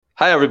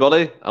Hi,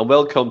 everybody, and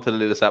welcome to the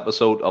latest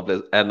episode of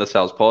the Endless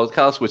Sales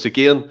podcast, which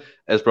again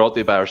is brought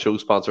to you by our show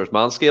sponsors,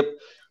 Manscaped.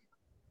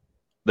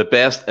 The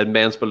best in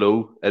men's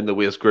below in the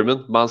waist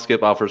grooming.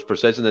 Manscaped offers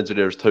precision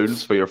engineers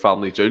tools for your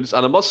family jewels.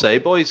 And I must say,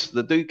 boys,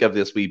 they do give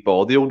this wee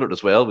body odor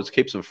as well, which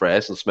keeps them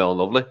fresh and smelling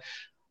lovely.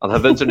 And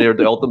have engineered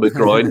the ultimate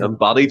groin and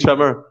body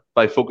trimmer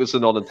by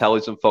focusing on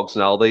intelligent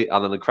functionality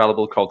and an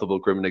incredible, comfortable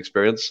grooming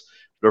experience.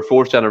 Their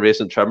fourth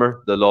generation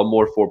trimmer, the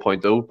Lawnmower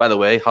 4.0, by the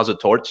way, has a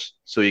torch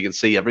so you can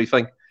see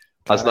everything.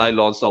 Has now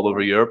launched all over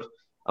Europe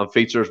and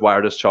features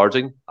wireless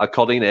charging, a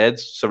cutting-edge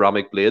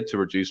ceramic blade to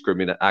reduce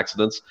grooming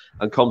accidents,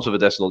 and comes with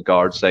additional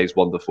guards size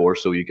 1 to 4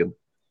 so you can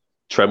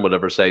trim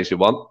whatever size you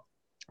want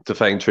to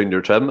fine-tune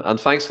your trim. And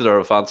thanks to their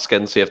advanced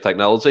skin-safe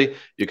technology,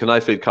 you can now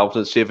feel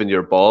confident shaving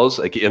your balls,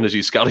 again, as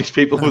you Scottish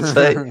people would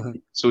say.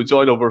 So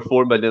join over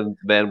 4 million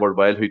men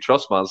worldwide who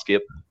trust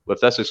Manscaped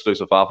with this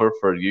exclusive offer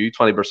for you,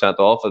 20%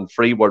 off and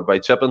free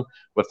worldwide shipping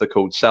with the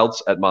code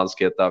CELTS at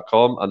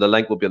manscaped.com. And the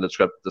link will be in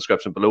the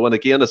description below. And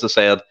again, as I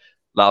said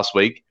last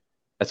week,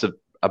 it's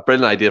a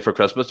brilliant idea for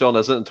Christmas, John,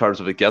 isn't it, in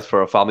terms of a gift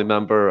for a family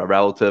member, a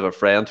relative, a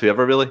friend,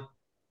 whoever, really?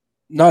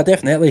 No,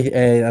 definitely.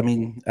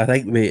 I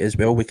think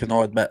we can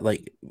all admit,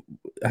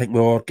 I think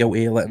we're all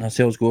guilty of letting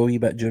ourselves go a wee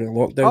bit during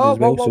lockdown as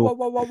well.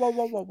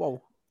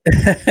 Whoa.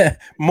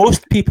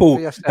 Most people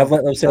have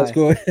let themselves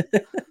go.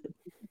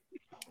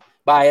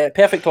 But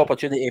perfect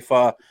opportunity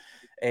for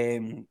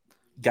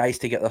guys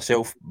to get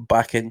themselves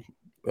back in.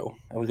 Well,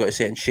 I was going to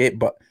say in shape,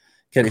 but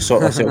kind of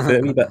sort themselves out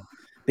a wee bit.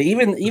 But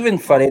even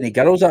for any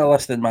girls that are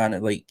listening,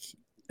 man, like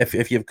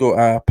if you've got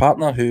a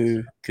partner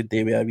who could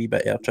do with a wee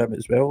bit of trim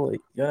as well, like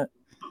yeah.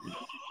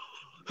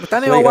 But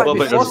then all want to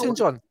be flossing,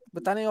 John.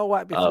 But then all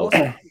want to be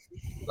flossing.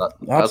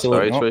 That's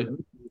very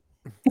true.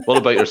 What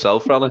about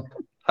yourself, Franny?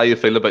 How you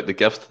feel about the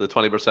gift, the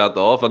 20%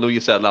 off? I know you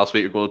said last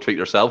week you're going to treat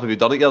yourself. Have you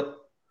done it yet?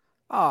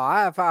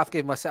 Oh, I've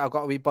given myself. I've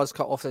got a wee buzz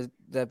cut off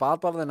the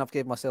barber, and then I've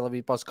given myself a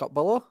wee buzz cut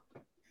below.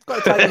 Got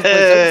to try these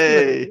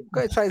blades out.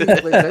 Got to try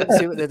these blades out and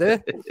see what they do.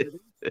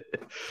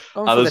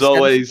 And as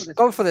always,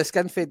 going for the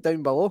skin fade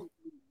down below.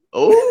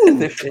 Oh,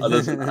 and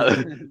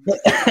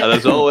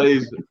as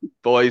always,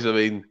 boys, I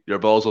mean, your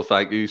balls will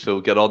thank you.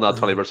 So get on that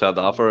 20%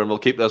 offer, and we'll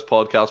keep this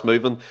podcast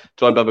moving.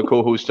 Joined by my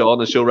co-host John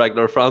and show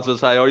regular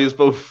Francis. How are you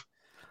both?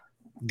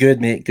 Good,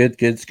 mate. Good.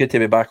 It's good to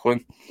be back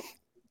on.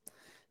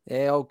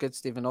 Yeah, all good,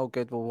 Stephen. All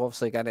good. Well,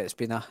 obviously, again, it's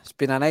been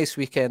a nice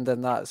weekend,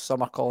 and that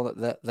some are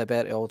calling it the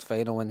Bertie Auld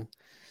final, and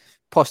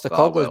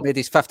Postacoglu's made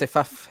his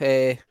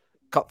 55th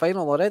cup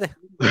final already.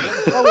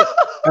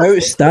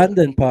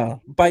 Outstanding,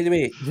 pal. By the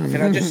way,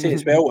 can I just say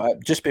as well,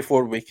 just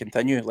before we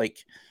continue,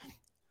 like,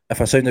 if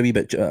I sound a wee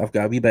bit, I've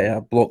got a wee bit of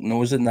a blocked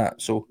nose in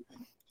that, so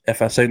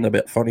if I sound a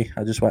bit funny,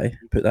 I just want to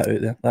put that out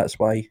there. That's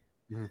why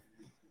I'm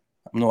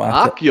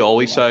not. You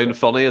always sound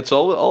funny. It's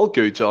all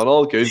good, John.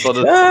 All good.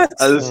 But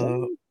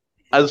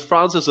as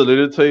Francis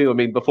alluded to, I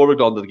mean, before we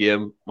go on to the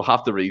game, we'll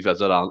have to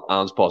revisit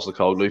Ange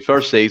Postecoglou.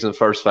 First season,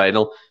 first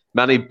final.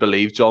 Many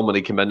believed, John, when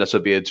he came in, this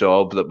would be a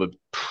job that would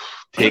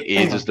take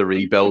ages to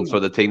rebuild for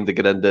the team to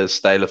get into this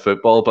style of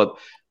football. But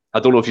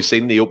I don't know if you've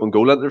seen the open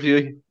goal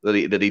interview that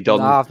he done.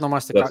 No, I've not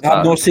managed to catch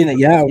I've not seen it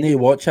yet. I'll need to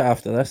watch it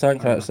after this. I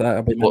think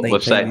that'll be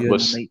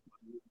my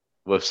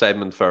with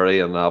Simon Furry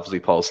and obviously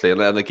Paul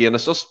Stanley. And again,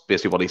 it's just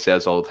basically what he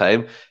says all the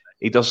time.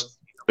 He just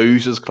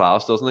oozes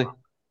class, doesn't he?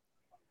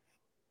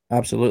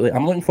 Absolutely.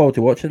 I'm looking forward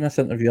to watching this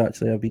interview,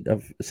 actually.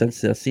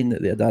 Since I've seen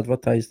that they had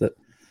advertised it,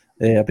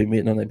 I've been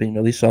waiting on it being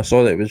released. So I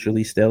saw that it was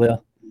released earlier.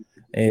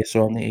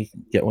 So I need to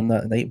get on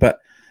that tonight. But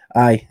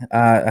I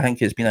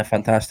think it's been a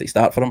fantastic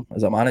start for him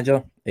as a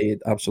manager.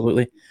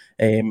 Absolutely.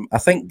 I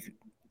think,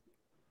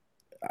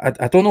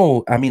 I don't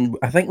know. I mean,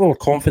 I think we were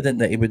confident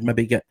that he would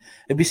maybe get.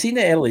 If we seen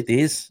the early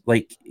days,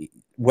 like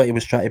what he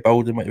was trying to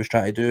build and what he was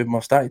trying to do, and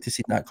we're starting to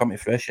see that come to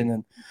fruition,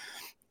 and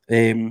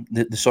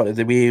the sort of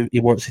the way he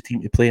wants the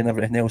team to play and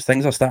everything else,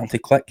 things are starting to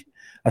click.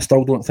 I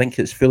still don't think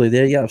it's fully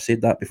there yet. I've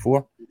said that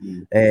before,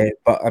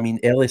 but I mean,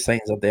 early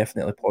signs are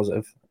definitely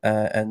positive,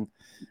 and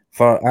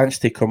for Ange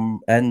to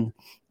come in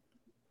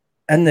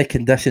the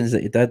conditions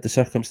that he did, the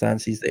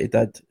circumstances that he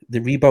did,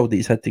 the rebuild that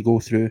he's had to go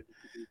through,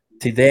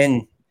 to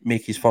then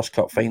make his first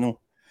cup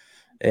final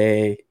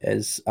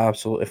is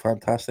absolutely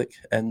fantastic.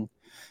 And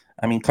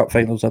I mean, cup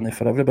finals aren't they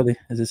for everybody,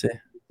 as I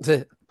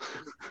say.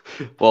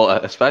 Well,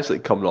 especially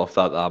coming off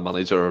that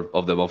manager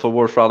of the month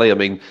award, Franny. I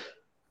mean,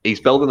 he's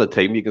building a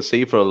team you can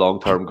see for a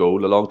long-term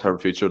goal, a long-term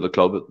future of the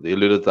club. He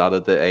alluded to that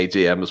at the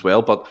AGM as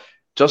well, but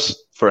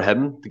just for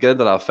him to get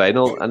into that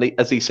final, and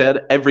as he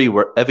said, every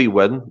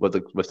win with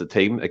the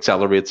team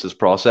accelerates his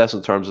process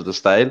in terms of the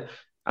style,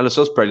 and it's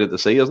just brilliant to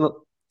see, isn't it?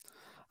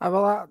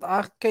 Well,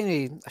 I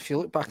kind of, if you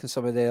look back in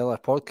some of the earlier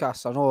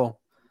podcasts, I know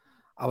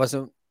I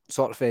wasn't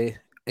sort of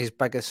his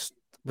biggest.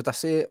 Would I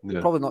say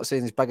probably not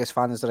saying his biggest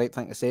fan is the right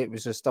thing to say. It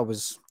was just I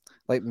was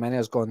like many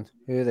of us going,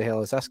 who the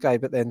hell is this guy?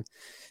 But then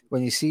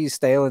when you see his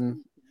style,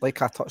 and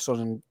like I touched on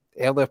in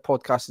earlier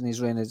podcasts in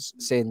his reign, is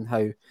saying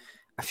how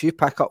if you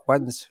pick up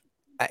wins,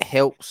 it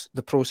helps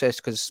the process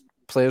because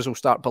players will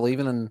start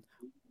believing in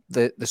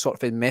the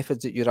sort of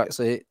methods that you're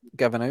actually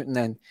giving out. And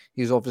then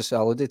he's obviously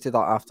alluded to that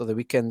after the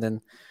weekend,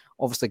 and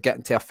obviously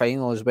getting to a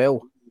final as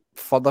well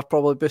further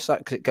probably boosts that,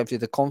 because it gives you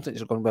the confidence.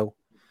 You're going, well,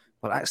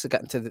 we're actually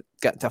getting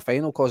to a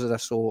final because of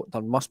this, so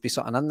there must be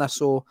something in this.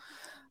 So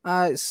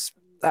it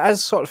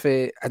is sort of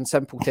in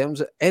simple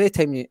terms,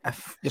 anytime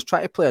if you're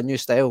trying to play a new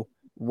style,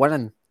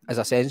 winning is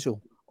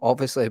essential,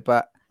 obviously,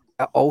 but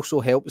it also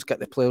helps get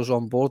the players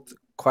on board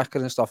quicker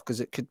and stuff, because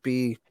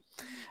it's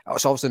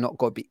obviously not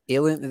got to be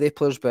alien to the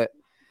players, but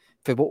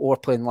for what we were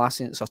playing last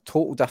season, it's a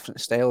total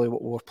different style of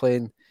what we were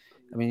playing.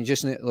 I mean, you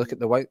just need to look at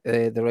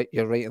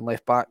your right and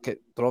left back. They're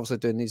obviously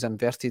doing these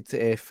inverted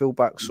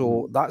fullbacks,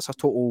 so that's a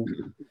total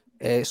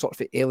sort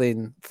of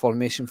alien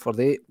formation for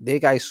the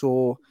guys.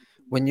 So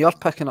when you're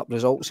picking up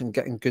results and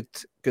getting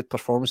good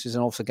performances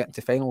and also getting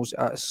to finals,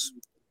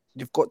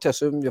 you've got to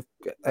assume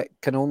it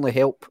can only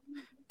help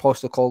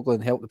Postecoglou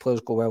and help the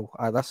players go,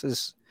 well, this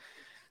is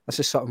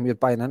something we're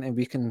buying into.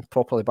 We can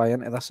properly buy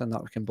into this, and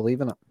that we can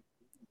believe in it.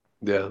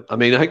 Yeah, I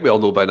mean, I think we all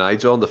know by now,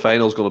 John, the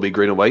final's going to be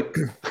green and white.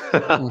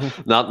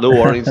 No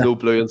orange, no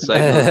blue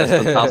inside. It's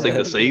fantastic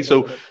to see.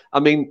 So,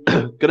 I mean,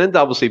 going into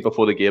obviously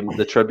before the game,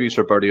 the tributes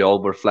for Bertie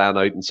Auld were flying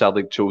out, and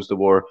Celtic chose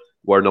to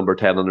wear number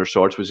 10 on their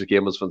shorts, which the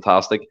game was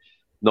fantastic.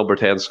 Number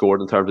 10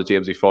 scored in terms of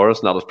Jamesy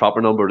Forrest, not his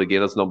proper number, but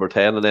again, it's number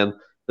 10. And then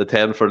the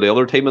 10 for the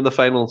other team in the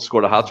final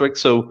scored a hat-trick.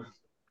 So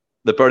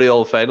the Bertie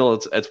Auld final,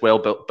 it's well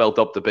built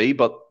up to be,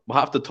 but we'll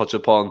have to touch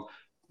upon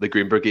the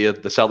Green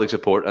Brigade, the Celtic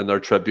support, and their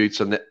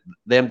tributes and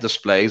them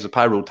displays, the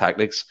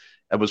pyrotechnics.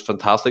 It was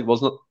fantastic,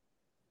 wasn't it?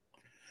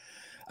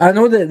 I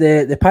know that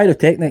the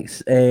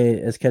pyrotechnics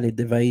is kind of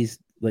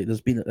devised, like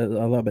there's been a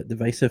little bit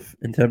divisive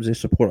in terms of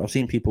support. I've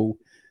seen people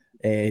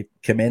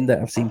commend it.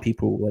 I've seen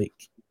people like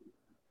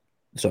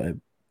sort of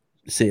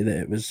say that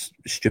it was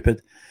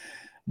stupid.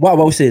 What I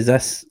will say is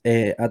this: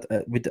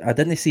 I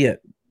didn't see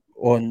it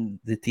on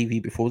the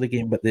TV before the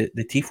game, but the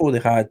tifo they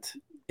had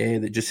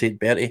that just said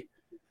Bertie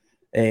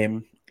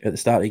at the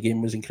start of the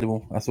game was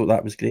incredible. I thought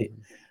that was great.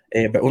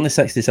 But only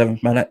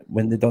 67th minute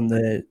when they done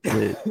the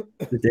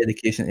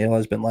dedication to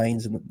Lisbon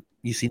Lions, and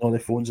you seen all the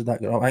phones and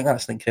that. I think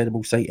that's an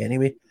incredible sight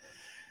anyway.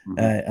 And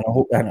I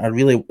hope, and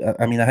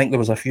I think there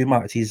was a few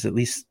matches at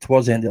least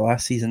towards the end of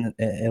last season,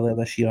 earlier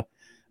this year,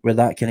 where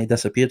that kind of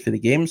disappeared for the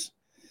games,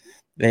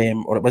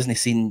 or it wasn't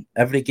seen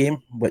every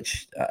game,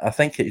 which I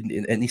think it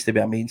needs to be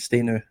a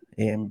mainstay now,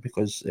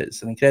 because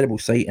it's an incredible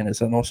sight and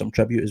it's an awesome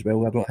tribute as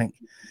well. I don't think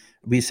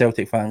we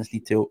Celtic fans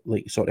need to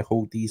sort of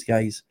hold these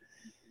guys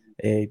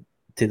to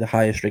the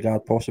highest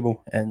regard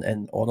possible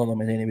and honour them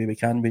in any way we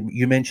can.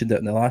 You mentioned it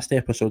in the last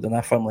episode, and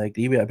I firmly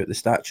agree with it about the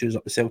statues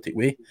up the Celtic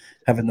Way,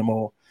 having them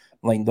all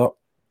lined up.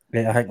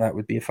 I think that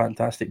would be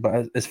fantastic.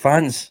 But as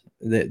fans,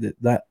 the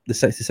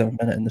 67th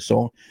minute in the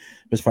song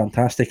was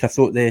fantastic. I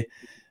thought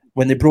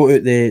when they brought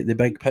out the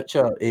big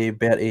picture of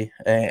Bertie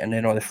and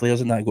then all the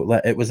flares and that got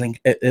lit,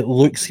 it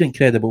looks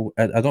incredible.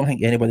 I don't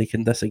think anybody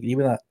can disagree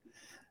with that.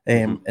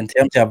 In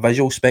terms of a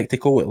visual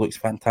spectacle, it looks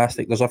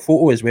fantastic. There's a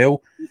photo as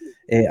well.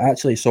 I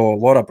actually saw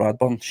Laura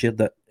Bradburn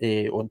shared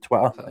it on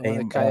Twitter.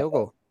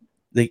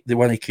 The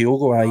one of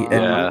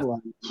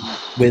Kyogo,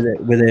 with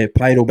the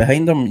pyro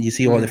behind them, you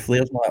see all the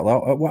flares and that.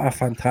 What a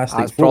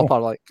fantastic photo! Proper,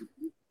 like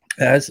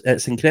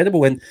it's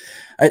incredible, and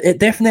it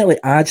definitely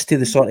adds to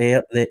the sort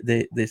of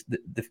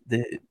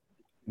the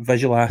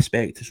visual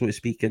aspect, so to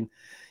speak. And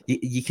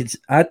you can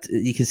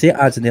say it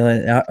adds an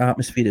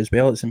atmosphere as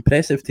well. It's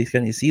impressive to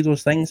kind of see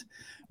those things,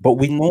 but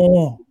we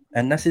know,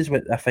 and this is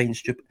what I find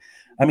stupid.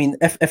 I mean,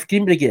 if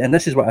Green Brigade, and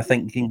this is what I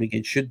think Green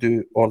Brigade should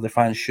do, or the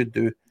fans should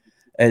do,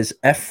 is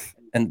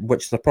and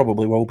which there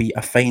probably will be,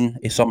 a fine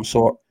of some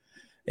sort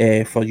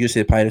for use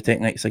of the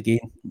pyrotechnics again,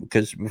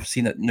 because we've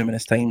seen it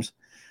numerous times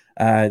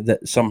that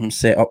something's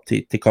set up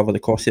to cover the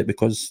cost of it,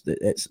 because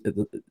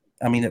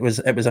it was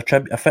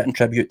a fitting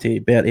tribute to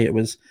Bertie. It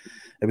was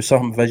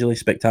something visually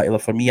spectacular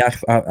for me. I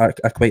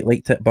quite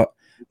liked it, but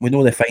we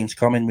know the fine's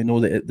coming. We know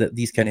that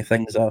these kind of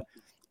things are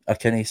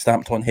kind of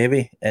stamped on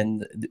heavy,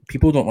 and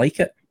people don't like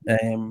it.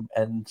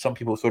 And some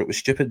people thought it was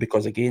stupid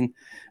because, again,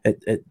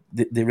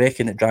 they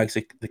reckon it drags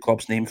the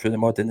club's name through the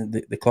mud, and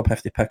the club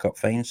have to pick up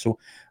fines. So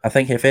I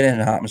think if anything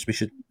happens, we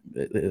should,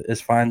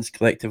 as fans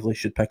collectively,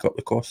 should pick up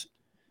the costs.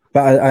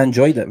 But I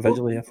enjoyed it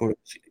visually. I thought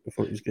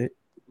it was great.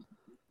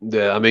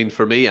 Yeah, I mean,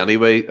 for me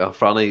anyway,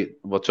 Franny,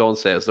 what John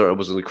says there, it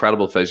was an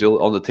incredible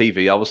visual on the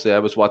TV. Obviously, I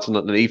was watching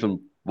it, and even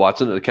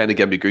watching it, it kind of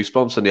gave me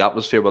goosebumps, and the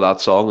atmosphere with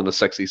that song in the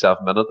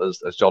 67th minute,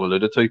 as John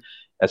alluded to,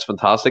 it's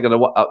fantastic. And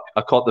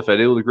I caught the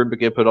video the Green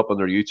Brigade put up on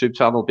their YouTube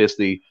channel,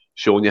 basically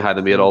showing you how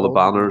they made all the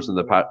banners and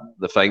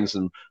the things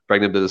and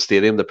bring them to the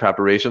stadium, the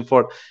preparation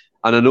for it.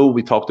 And I know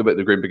we talked about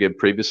the Green Brigade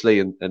previously,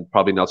 and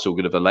probably not so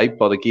good of a light,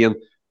 but again,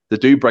 they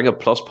do bring a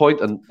plus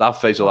point, and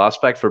that visual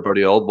aspect for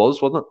Bertie Auld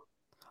wasn't it?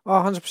 Oh,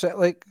 100%.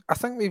 Like, I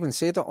think we even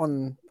said it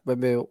on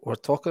when we were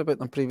talking about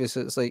them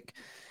previously. It's like,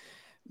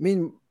 me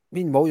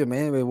and William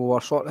anyway, we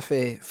were sort of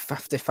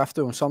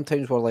 50-50, and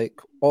sometimes we're like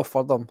all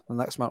for them. The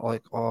next minute, we're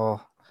like,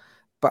 oh.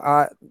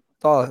 But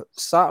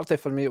Saturday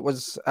for me,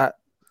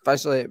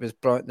 visually, it was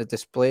brilliant. The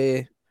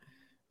display,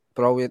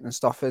 brilliant and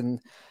stuff.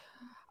 And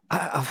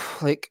I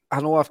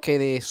know I've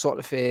kind of sort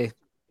of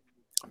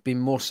been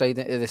more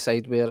sided to the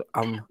side where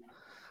I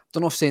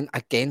don't know if saying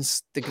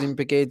against the Green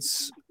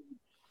Brigades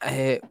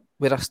where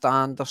I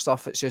stand or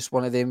stuff. It's just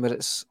one of them where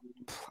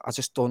I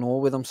just don't know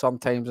with them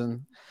sometimes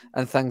and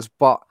things.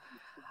 But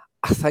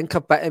I think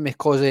a bit of me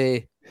because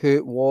of who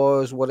it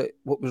was, what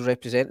was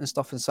representing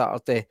stuff on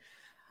Saturday.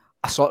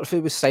 I sort of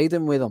was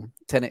siding with them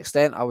to an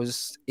extent. I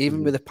was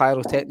even with the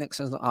pyrotechnics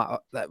and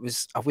that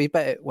was a wee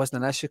bit. It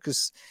wasn't an issue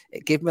because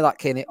it gave me that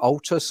kind of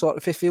ultra sort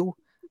of feel.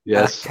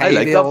 Yes, I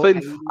like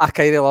that feel. I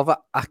kind of love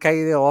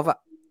it.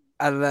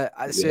 And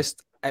it's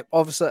just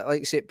obviously,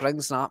 like you say, it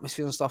brings an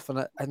atmosphere and stuff in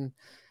it. And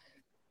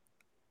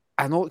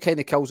I know it kind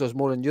of kills us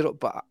more in Europe,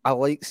 but I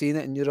like seeing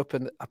it in Europe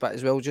and a bit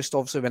as well. Just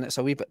obviously when it's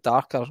a wee bit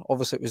darker.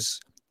 Obviously, it was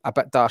a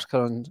bit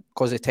darker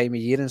because of the time of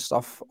year and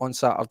stuff on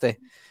Saturday.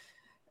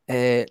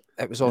 It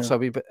was also a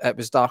wee bit. It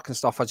was dark and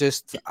stuff. A bit of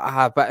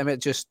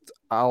it.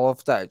 I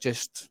loved it. It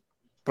just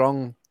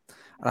sprung,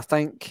 and I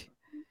think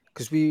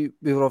because we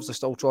were obviously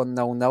still drawing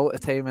 0-0 at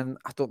the time, and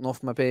I don't know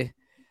if maybe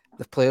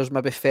the players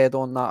maybe fed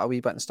on that a wee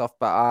bit and stuff.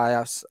 But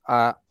I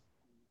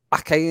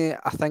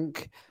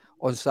think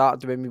on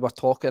Saturday when we were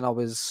talking, I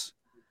was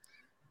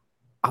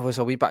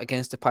a wee bit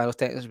against the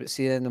pyrotechnics, but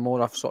seeing the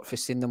more I've sort of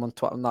seen them on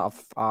Twitter and that,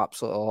 I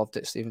absolutely loved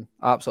it, Stephen.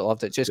 I absolutely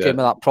loved it. Just gave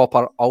me that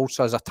proper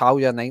ultra as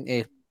Italia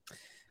 90.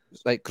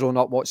 Like growing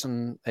up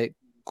watching the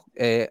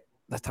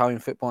Italian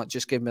football, it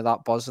just gave me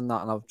that buzz and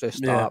that, and I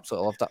absolutely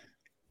loved it.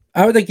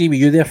 I would agree with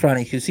you there,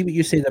 Franny. You see what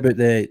you said about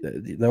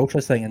the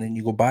ultras thing, and then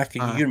you go back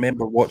and you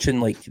remember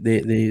watching like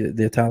the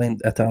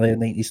Italian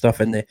 90s stuff,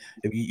 and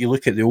if you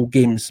look at the old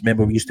games.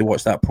 Remember we used to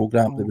watch that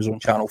program that was on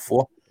Channel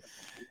 4,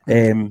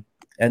 and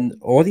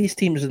all these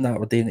teams in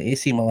that were doing.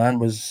 AC Milan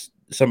was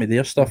some of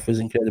their stuff was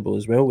incredible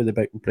as well with the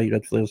bright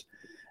red flares,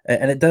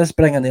 and it does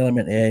bring an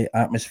element of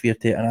atmosphere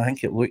to it, and I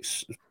think it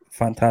looks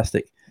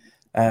fantastic.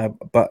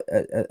 But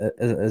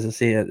as I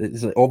say,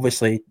 it's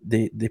obviously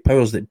the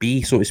powers that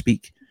be, so to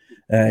speak,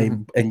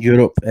 in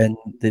Europe, and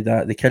they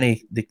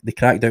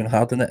crack down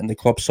hard on it, and the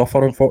clubs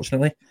suffer,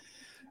 unfortunately.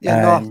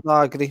 Yeah, no,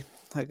 I agree.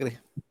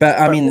 But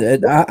I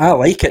mean, I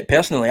like it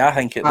personally. I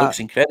think it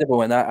looks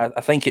incredible, and I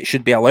think it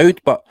should be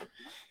allowed. But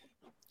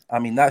I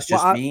mean, that's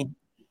just me.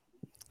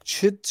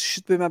 Should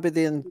we maybe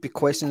then be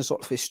questioning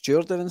sort of the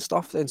stewarding and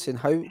stuff, then saying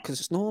how, because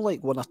it's not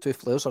like one or two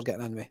players are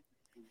getting in with.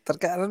 They're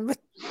getting in with.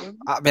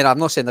 I mean, I'm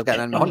not saying they're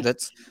getting in with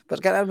hundreds,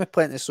 but they're getting in with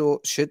plenty. So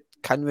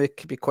can we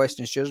be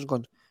questioning stewards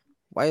going,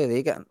 why are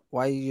they getting?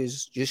 Why you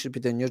should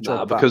be doing your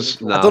job? I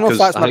don't know if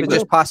that's maybe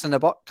just passing the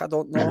buck. I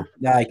don't know.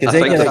 Because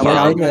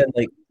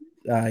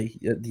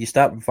you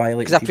start violating.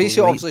 Because I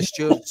appreciate obviously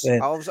stewards.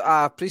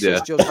 I appreciate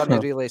stewards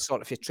aren't really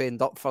sort of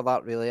trained up for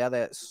that. Really,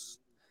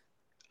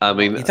 I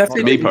mean, me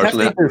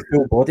personally,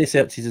 full body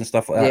searches and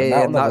stuff like that.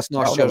 Yeah, that's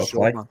not stewards'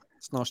 job, man.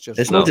 It's not stewards'.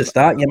 It's not just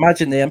that. You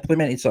imagine they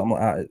implemented something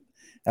like that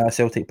at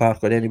Celtic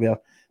Park or anywhere.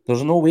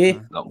 There's no way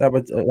that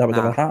would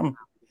ever happen.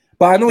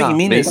 But I know what you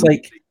mean. It's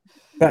like,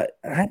 but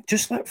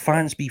just let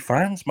fans be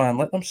fans, man.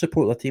 Let them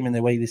support their team in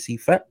the way they see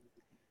fit.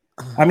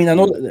 I mean, I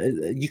know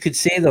that you could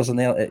say there's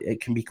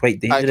it can be quite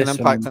dangerous. It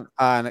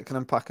can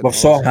impact. We've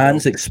saw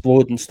hands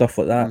explode and stuff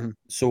like that.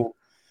 So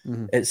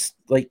it's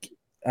like,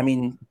 I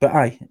mean, but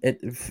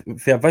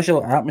for a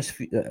visual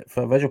atmosphere,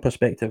 for a visual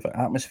perspective,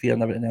 atmosphere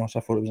and everything else, I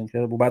thought it was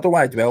incredible. But I don't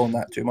want to dwell on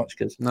that too much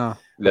because but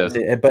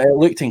it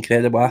looked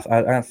incredible.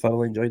 I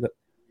thoroughly enjoyed it.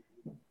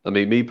 I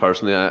mean, me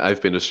personally,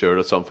 I've been a steward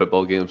at some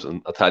football games,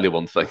 and I'll tell you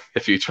one thing: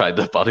 if you tried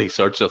to body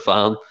search a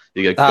fan,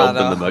 you get gubbed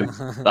in the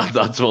mouth.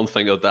 That's one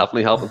thing that'll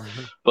definitely happen.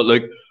 But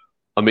look,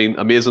 I mean,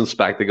 amazing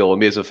spectacle,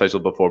 amazing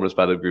visual performance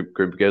by the group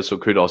brigade. So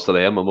kudos to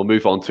them, and we'll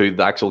move on to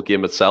the actual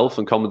game itself.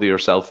 And coming to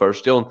yourself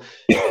first, John.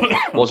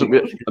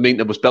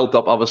 It was built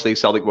up. Obviously,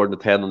 Celtic were in the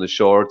 10 on the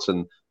shorts,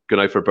 and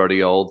going out for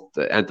Bertie Auld,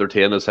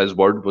 entertain, as his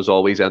word was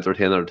always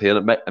entertain.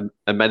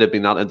 It might have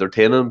been not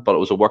entertaining, but it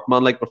was a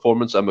workmanlike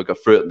performance, and we got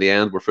through it in the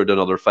end. We're through to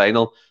another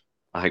final.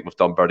 I think we've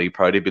done Bertie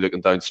proud. He'd be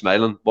looking down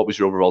smiling. What was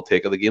your overall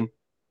take of the game?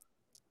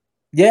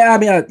 Yeah, I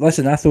mean,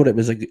 listen, I thought it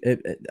was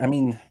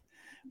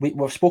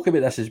we've spoken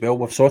about this as well.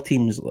 We've saw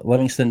teams,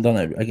 Livingston done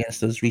it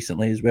against us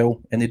recently as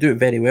well, and they do it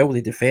very well. They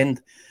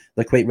defend.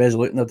 They're quite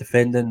resolute in their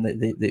defending.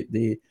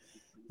 They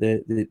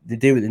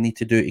do what they need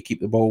to do to keep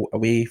the ball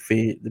away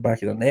from the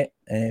back of their net,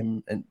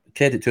 and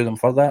credit to them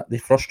for that. They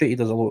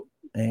frustrated us a lot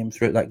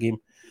throughout that game,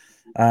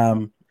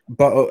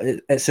 but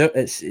it's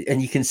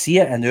and you can see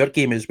it in our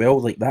game as well.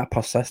 Like that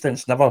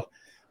persistence, never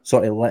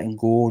sort of letting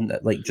go and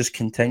like just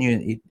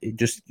continuing. It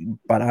just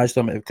barraged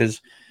them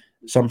because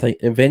sometimes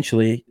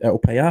eventually it'll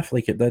pay off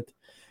like it did.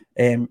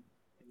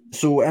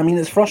 So I mean,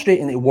 it's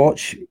frustrating to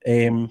watch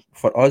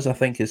for us. I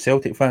think as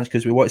Celtic fans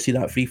because we want to see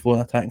that free flowing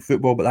attacking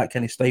football, but that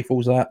kind of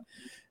stifles that.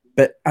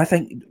 But I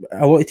think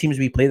a lot of teams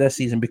we play this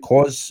season,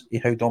 because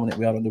of how dominant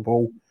we are on the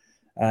ball,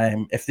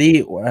 if they,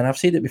 and I've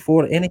said it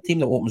before, any team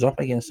that opens up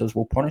against us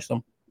will punish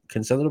them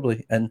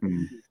considerably.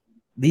 And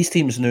these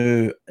teams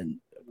know,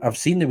 I've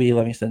seen the way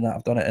Livingston that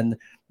have done it, and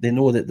they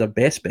know that their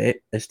best bet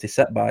is to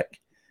sit back,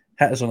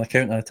 hit us on a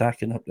counter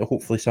attack, and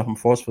hopefully something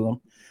falls for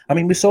them. I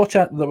mean, we saw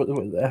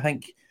I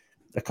think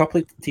a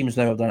couple of teams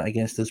now have done it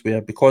against us,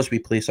 where because we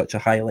play such a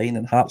high line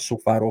and Hart's so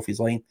far off his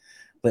line,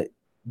 that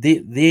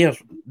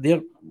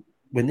they're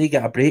when they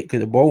get a break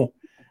with the ball,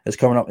 it's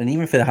coming up, and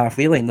even for the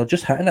halfway line, they're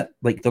just hitting it.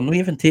 Like they're not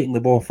even taking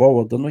the ball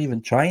forward. They're not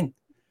even trying.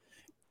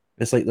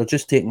 It's like they're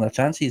just taking their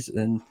chances.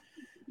 And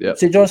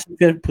St. Johnstone,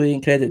 fair play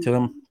and credit to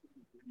them.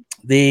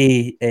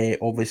 They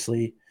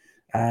obviously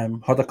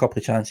had a couple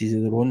of chances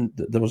of their own.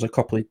 There was a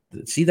couple of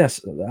see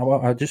this.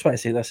 I just want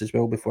to say this as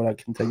well before I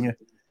continue.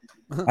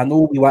 I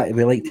know we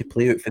like to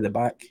play out for the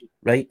back,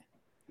 right?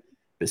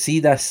 But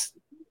see this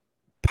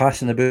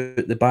passing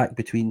about the back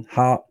between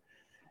Hart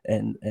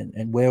and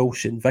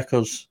Welsh and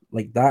Vickers,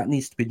 like that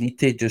needs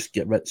to just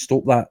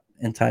stop that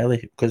entirely.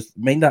 Because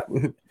mind that,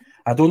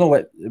 I don't know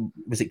what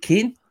was it.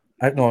 Kane?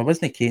 No, it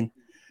wasn't Kane.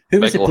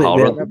 Who was the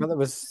player? But there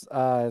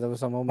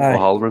was a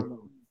moment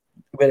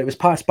where it was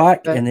passed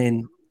back, and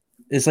then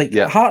it's like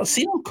Hart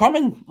seen him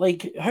coming.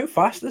 Like how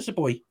fast is the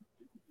boy?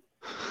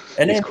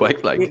 And he's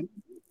quick, like.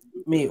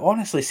 Mate,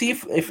 honestly, see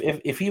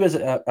if he was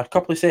a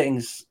couple of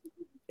settings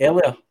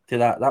earlier to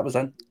that was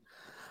in.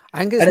 I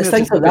think it's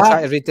things like that.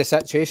 Try to read the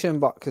situation,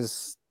 but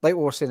because like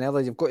we were saying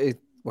earlier, we've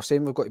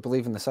got to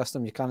believe in the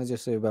system. You can't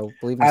just say, "Well,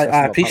 believe in the system."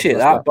 I appreciate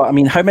that, but I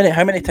mean, how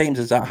many times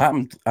has that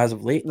happened as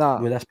of late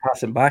with this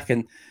passing back?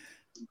 And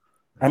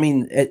I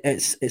mean,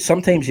 it's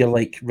sometimes you're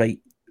like, right,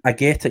 I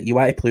get it. You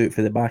want to play out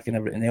for the back and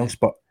everything else,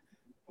 but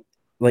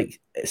like,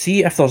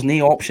 see if there's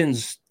no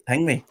options.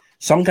 Hang me.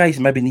 Some guys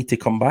maybe need to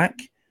come back.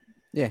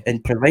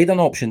 And provide an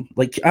option.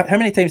 Like, how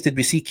many times did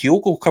we see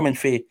Kyogo coming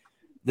for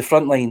the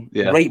front line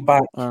right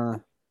back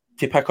to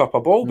pick up a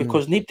ball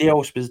because nobody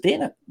else was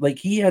doing it? Like,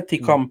 he had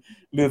to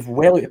move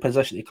well out of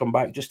position to come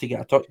back just to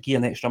get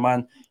an extra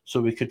man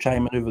so we could try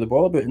and maneuver the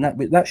ball about. And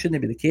that shouldn't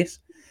be the case.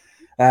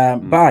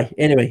 But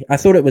anyway, I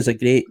thought it was a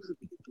great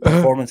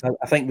performance.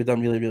 I think we've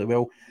done really, really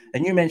well.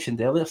 And you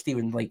mentioned earlier,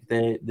 Stephen, like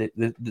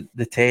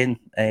the 10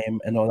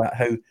 and all that,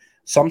 how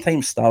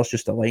sometimes stars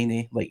just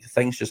align, like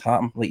things just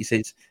happen. Like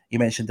you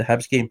mentioned the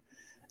Hibs game,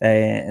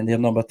 and their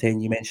number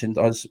 10. You mentioned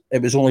us.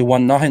 It was only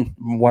 1-0,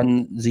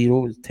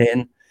 1-0,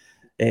 10.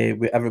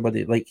 With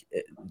everybody, like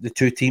the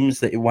two teams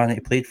that he wanted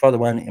to play for, the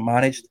one that he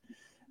managed,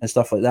 and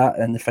stuff like that.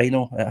 In the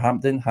final at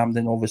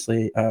Hampden,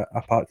 obviously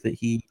a park that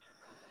he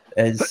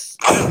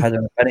had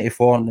an affinity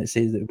for, and it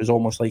says that it was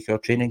almost like our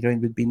training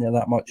ground. We'd been there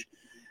that much.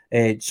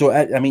 So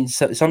I mean,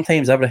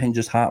 sometimes everything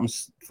just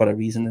happens for a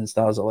reason and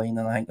stars align,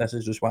 and I think this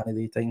is just one of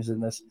the things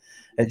in this.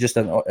 It's just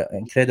an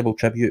incredible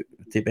tribute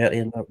to Bertie,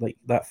 and like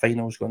that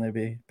final is going to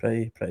be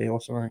pretty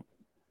awesome, I think.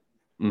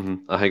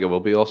 I think it will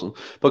be awesome.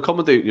 But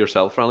coming to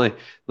yourself, Franny,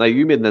 now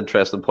you made an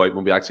interesting point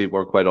when we actually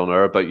weren't quite on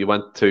air, but you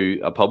went to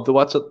a pub to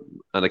watch it,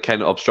 and it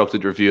kind of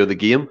obstructed your view of the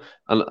game.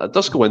 And it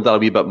does go into that a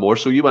wee bit more.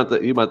 So you went to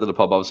the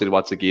pub obviously to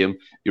watch the game.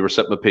 You were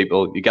sitting with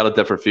people. You got a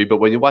different view, but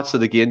when you watched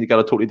it again, you got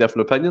a totally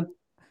different opinion.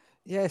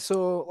 Yeah,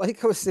 so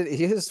like I was saying to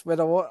you, when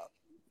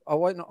I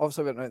went out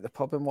to the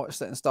pub and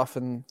watched it and stuff,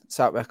 and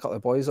sat with a couple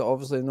of boys that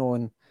obviously know.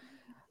 And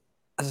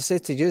as I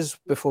said to you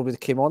before we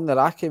came on there,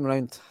 I came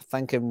around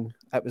thinking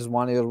it was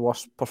one of their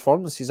worst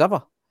performances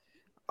ever.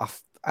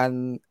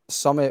 And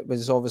some of it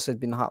was obviously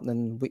been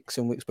happening weeks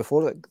and weeks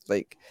before.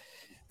 Like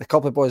the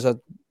couple of boys I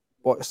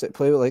watched it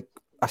play, like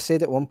I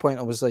said at one point,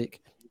 I was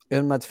like, our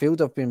midfield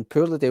have been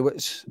poor today,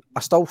 which I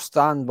still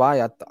stand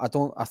by.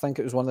 I think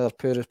it was one of their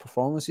poorest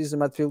performances, the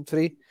midfield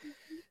three.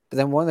 But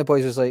then one of the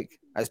boys was like,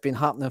 it's been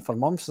happening for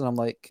months. And I'm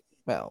like,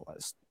 well,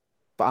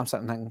 but I'm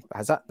sitting thinking,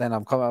 has it? Then I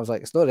was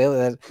like, it's not really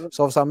there.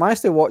 So obviously I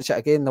managed to watch it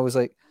again. And I was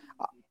like,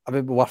 I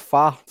mean, we were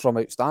far from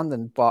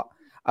outstanding, but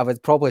I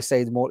would probably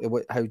side more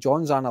to how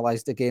John's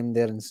analysed the game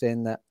there and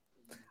saying that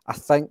I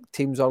think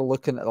teams are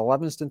looking at the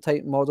Livingston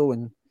type model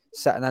and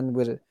sitting in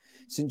where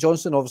St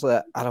Johnstone obviously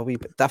are a wee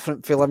bit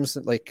different for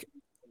Livingston. Like,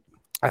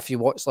 if you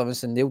watch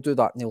Livingston, they'll do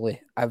that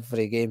nearly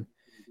every game,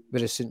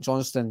 whereas St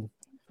Johnstone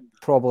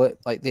probably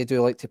like they do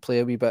like to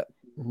play a wee bit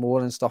more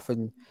and stuff.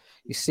 And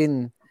you've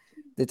seen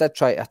they did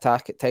try to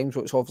attack at times,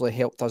 which obviously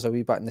helped us a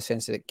wee bit in the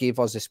sense that it gave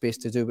us the space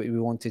to do what we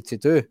wanted to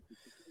do.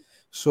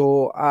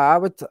 So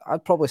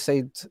I'd probably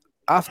side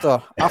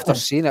after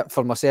seeing it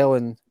for myself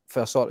and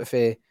for sort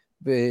of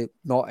with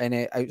not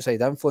any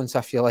outside influence,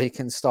 if you like,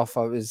 and stuff.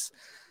 I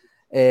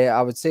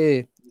would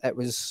say it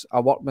was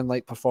a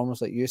workmanlike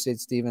performance, like you said,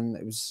 Stephen.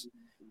 It was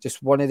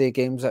just one of the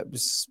games that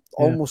was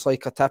almost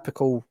like a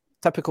typical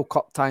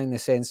cup tie in the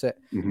sense that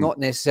not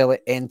necessarily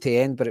end to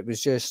end, but it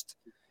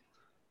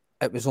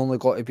was only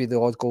got to be the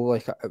odd goal.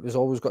 Like it was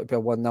always got to be a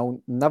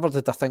 1-0. Never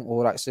did I think we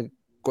were actually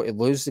going to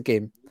lose the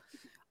game.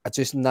 I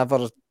just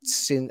never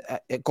seen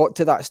it got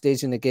to that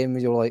stage in the game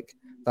where you're like,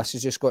 this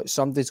has just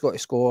somebody's got to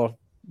score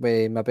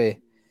with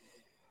maybe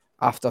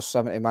after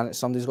 70 minutes,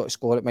 somebody's got to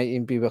score. It might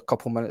even be with a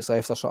couple minutes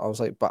left or something. I was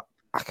like, but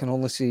I can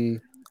only see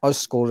us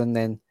scoring,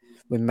 then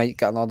we might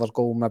get another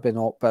goal, maybe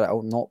not, but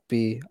it'll not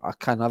be. I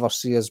can never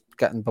see us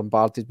getting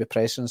bombarded with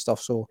pressure and stuff.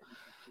 So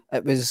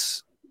it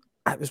was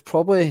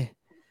probably,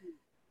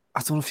 I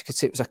don't know if you could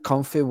say it was a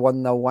comfy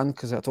 1-0 win,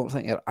 because I don't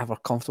think you're ever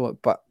comfortable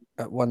with, but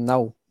at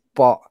 1-0.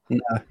 But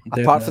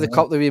apart from the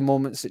couple of wee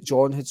moments that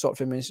John had sort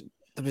of mentioned,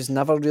 there was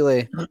never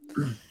really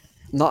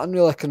nothing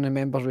really I can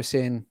remember we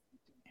saying.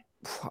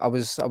 I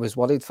was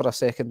worried for a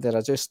second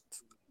there.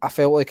 I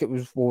felt like it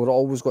was we were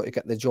always going to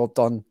get the job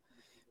done,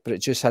 but it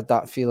just had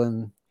that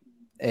feeling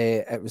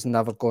it was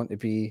never going to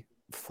be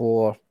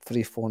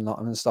 4-3-4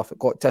 nothing and stuff. It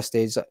got to a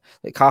stage that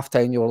like half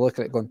time you were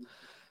looking at it going,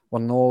 we're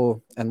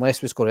no,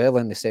 unless we score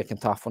early in the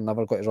second half, we're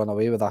never going to run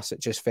away with us.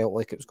 It just felt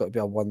like it was going to be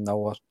a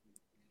 1-0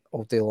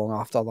 all day long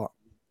after that.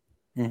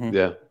 Mm-hmm.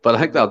 Yeah, but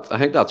I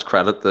think that's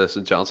credit to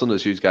St Johnstone,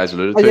 as you guys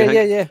alluded to.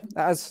 Yeah.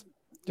 That is,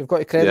 you've got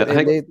to credit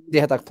them. They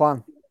had a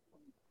plan.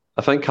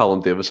 I think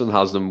Callum Davison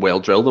has them well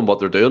drilled in what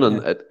they're doing,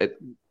 and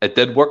it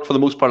did work for the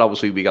most part.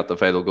 Obviously, we got the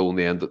final goal in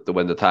the end to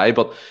win the tie.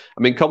 But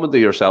I mean, coming to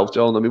yourself,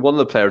 John, I mean, one of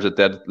the players that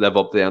did live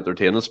up to the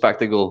entertaining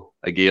spectacle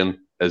again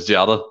is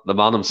Jota, the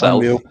man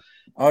himself.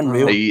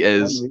 Unreal.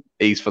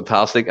 He's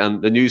fantastic.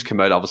 And the news came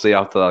out obviously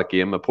after that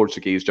game. A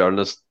Portuguese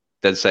journalist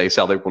did say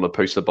Celtic want to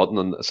push the button,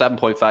 and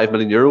 7.5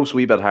 million euros, a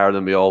wee bit higher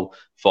than we all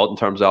thought in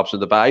terms of option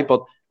to buy.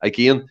 But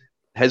again,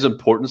 his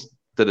importance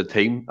to the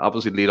team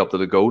obviously lead up to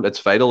the goal. It's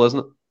vital, isn't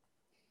it?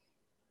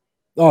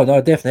 Oh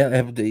no,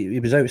 definitely. He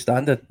was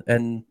outstanding,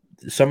 and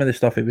some of the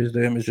stuff he was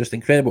doing was just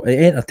incredible,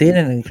 entertaining,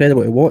 and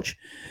incredible to watch.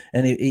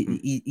 And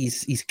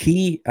he's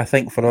key, I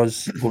think, for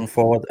us going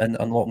forward and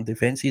unlocking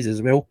defences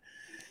as well,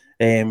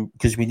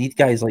 because we need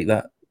guys like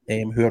that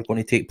who are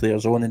going to take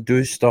players on and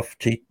do stuff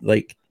to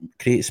like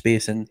create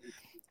space. And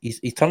he's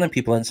turning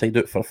people inside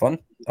out for fun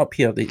up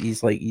here.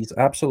 He's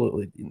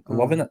absolutely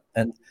loving it,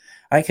 and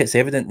I think it's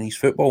evident in his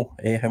football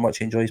how much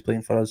he enjoys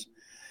playing for us.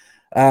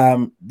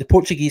 The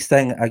Portuguese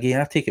thing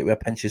again, I take it with a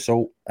pinch of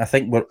salt. I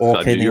think we're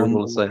all kind of.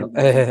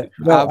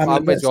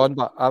 I'm with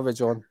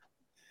John.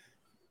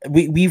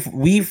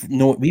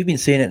 We've been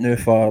saying it now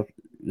for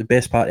the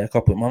best part of a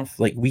couple of months.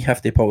 Like we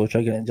have to pull the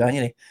trigger in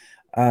January.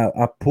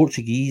 A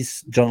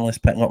Portuguese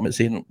journalist picking up and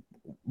saying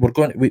we're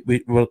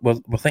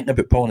thinking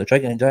about pulling the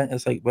trigger in January.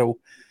 It's like, well,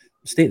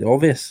 state the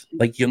obvious.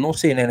 Like you're not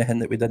saying anything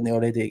that we didn't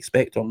already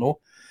expect or know.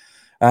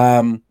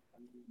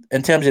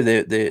 In terms of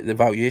the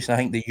valuation, I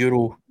think the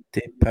euro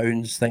to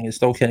pounds thing, it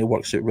still kind of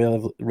works out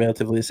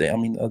relatively the same. I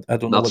mean, I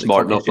don't know. Not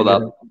smart enough for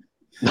that.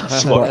 Not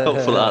smart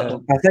enough for that.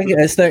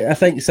 I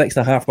think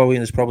 6.5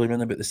 million is probably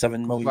around about the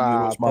 7 million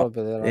euros mark.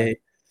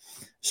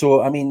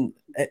 So I mean,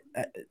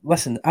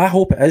 listen, I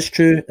hope it is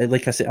true.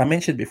 Like I said, I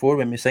mentioned before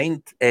when we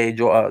signed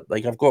Jota,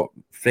 like I've got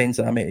friends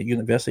that I met at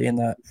university and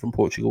that from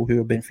Portugal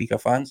who are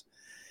Benfica fans,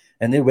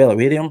 and they're well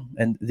aware of him,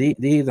 and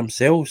they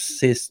themselves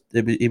says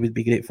it would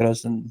be great for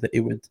us, and that he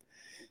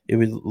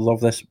would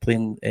love this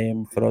playing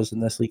for us in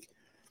this league.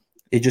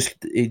 It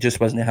just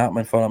wasn't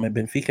happening for him at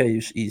Benfica.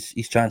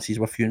 His chances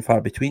were few and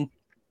far between,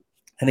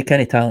 and the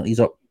kind of talent he's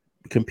up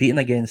competing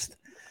against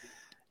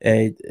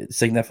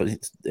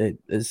significant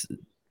is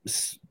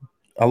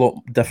a lot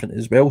different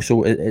as well.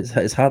 So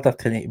it's harder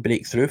to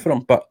break through for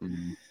him. But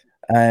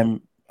I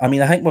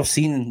mean, I think we've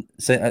seen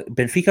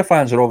Benfica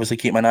fans are obviously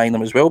keeping an eye on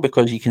them as well,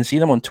 because you can see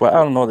them on Twitter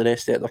and all the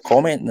rest of it. They're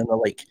commenting and they're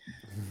like,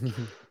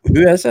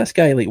 who is this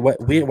guy? Like,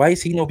 why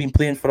is he not been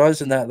playing for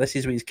us? And that this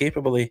is what he's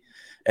capable of.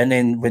 And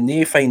then when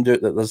they find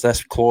out that there's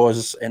this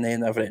clause and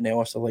then everything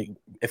else, they're like,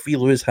 if we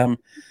lose him,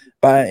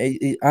 but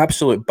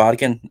absolute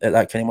bargain at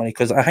that kind of money.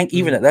 Because I think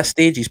even at this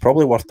stage, he's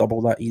probably worth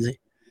double that easy.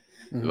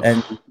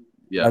 And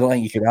I don't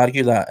think you could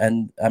argue that.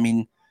 And I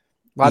mean,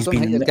 I don't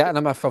think they're getting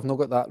him if I've not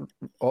got that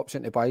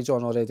option to buy.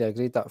 John already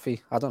agreed that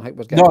fee. I don't think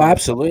we're getting. No,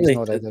 absolutely.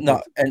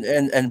 No,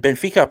 and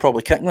Benfica are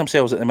probably kicking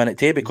themselves at the minute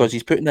too, because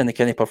he's putting in the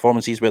kind of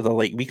performances where they're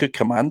like, we could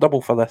command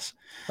double for this.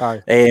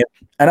 Aye.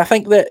 And I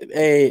think that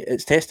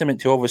it's testament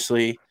to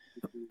obviously.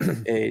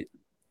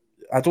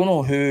 I don't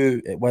know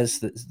who it was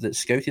that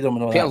scouted him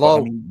and all Peter that. Law.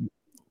 I mean,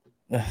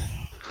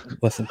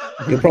 listen,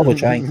 you'll probably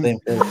try and claim.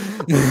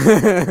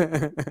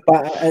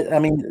 But I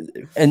mean,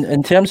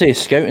 in terms of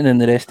scouting and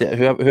the rest of it,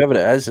 whoever it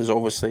is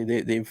obviously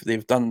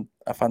they've done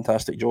a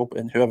fantastic job,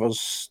 and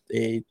whoever's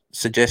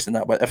suggesting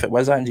that, but if it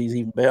was Angie, he's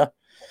even better.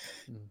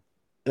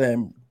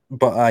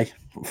 But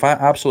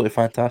absolutely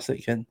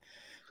fantastic, and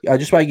I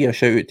just want to give a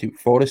shout out to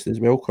Forrest as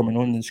well, coming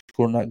on and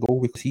scoring that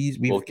goal, because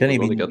we've kind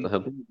of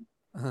been.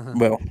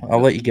 Well, I'll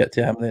let you get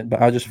to him then,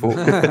 but I just thought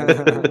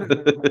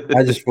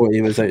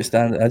he was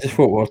outstanding. I just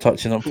thought we were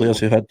touching on players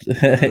who had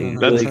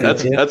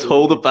let's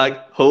hold it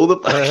back.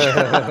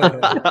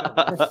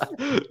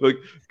 Look,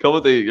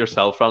 coming to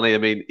yourself, Franny, I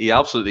mean, he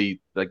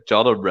absolutely, like,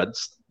 Jota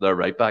rinsed their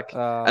right back,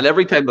 and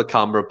every time the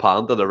camera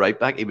panned to the right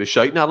back, he was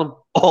shouting at him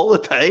all the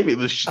time. He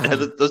was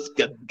just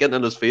getting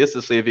in his face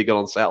to see if he could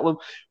unsettle him.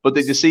 But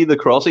did you see the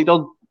cross he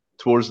done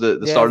towards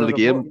the start of the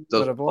game?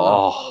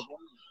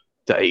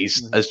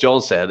 As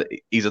John said,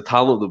 he's a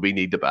talent that we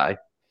need to buy.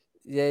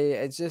 Yeah,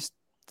 it's just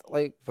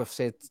like we've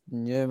said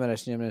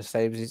numerous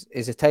times.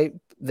 He's the type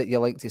that you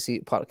like to see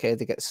at Parkhead.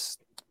 He gets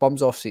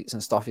bums off seats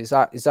and stuff. He's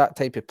that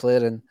type of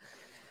player, and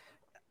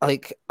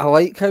like I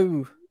like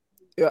how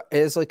it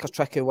is like a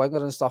tricky winger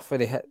and stuff.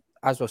 Where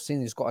as we've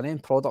seen, he's got an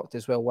end product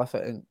as well with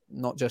it, and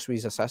not just with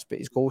his assists, but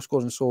his goal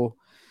scoring. So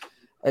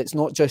he's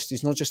not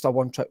just a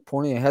one trick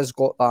pony. He has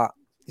got that.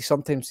 You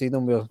sometimes see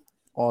them where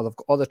they've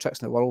got all the tricks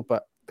in the world,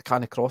 but they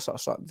can't cross it or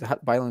something. They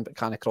hit byline but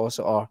can't cross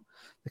it, or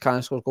they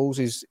can't score goals.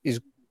 He's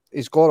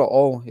got it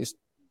all. He's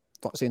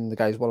not saying the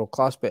guy's world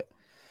class, but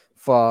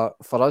for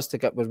us to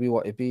get where we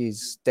want to be,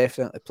 he's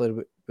definitely a player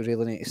we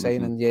really need to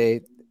sign. And yeah,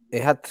 he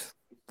had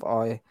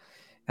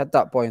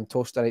that boy in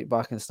toaster right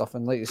back and stuff.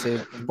 And like you say,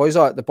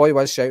 the boy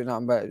was shouting at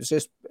him, but it was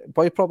just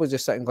boy probably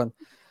just sitting going,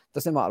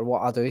 doesn't matter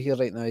what I do here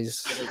right now.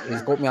 He's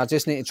got me. I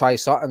just need to try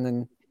something.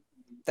 And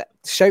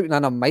shouting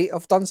at him might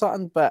have done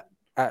something, but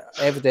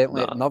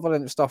evidently never,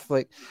 and stuff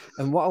like.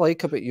 And what I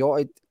like about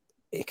Yachty,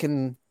 he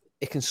can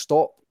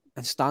stop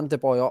and stand the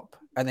boy up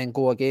and then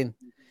go again.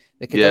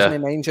 Like he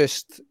doesn't mind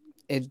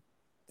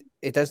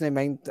he doesn't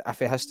mind if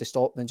he has to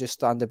stop and just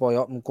stand the boy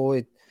up and go.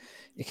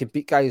 He can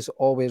beat guys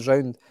all the way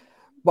round.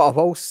 But I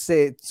will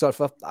say,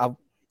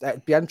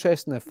 it'd be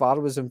interesting if VAR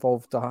was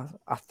involved. I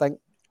think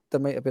there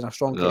might have been a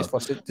strong case for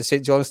the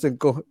St Johnstone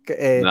goal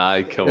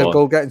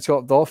getting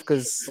chopped off,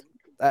 because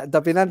that'd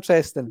have been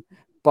interesting.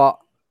 But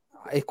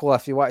equally,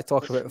 if you want to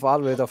talk about VAR,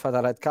 we would have had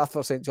a red card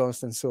for St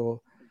Johnstone.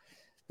 So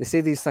they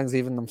say these things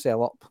even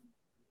themselves up.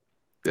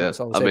 Yeah,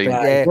 I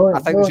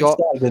think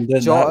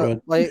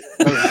Jota, like,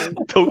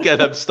 don't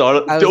get him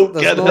started.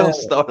 Him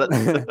started.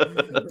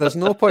 There's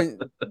no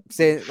point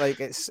saying, like,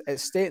 it's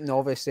stating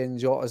obvious saying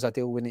Jota's a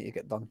deal we need to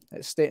get done.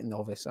 It's stating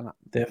obvious, isn't it?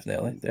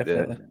 Definitely.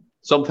 Yeah.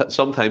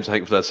 Sometimes I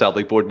think for the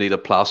Celtic board need a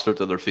plaster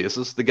to their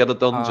faces to get it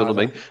done. Do you know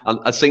what I mean? And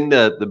I seen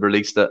they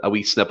released a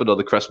wee snippet of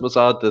the Christmas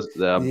ad.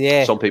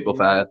 Some people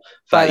via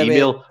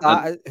email.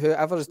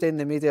 Whoever's doing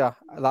the media,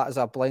 that is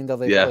a blinder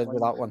they played with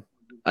that one.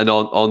 And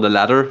on the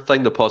letter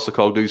thing, the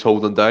Postecoglou's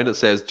holding down, it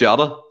says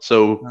Jota.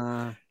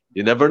 So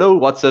you never know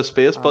what's this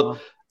space. But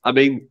I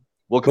mean,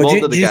 we'll come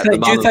on to the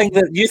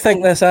you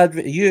think this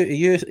advert?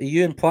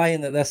 You implying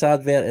that this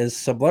advert is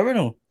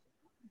subliminal?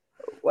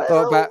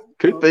 Well, but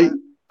could be.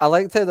 I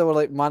liked how they were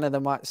like man of the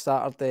match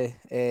Saturday,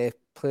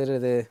 player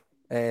of the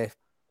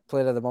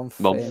month.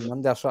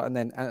 Monday or something, and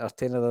then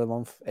entertainer of the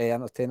month,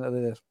 entertainer of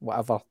the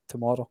whatever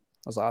tomorrow.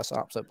 I was like, that's an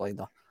absolute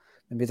blinder.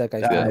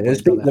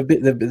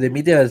 The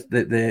media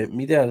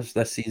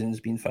this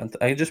season's been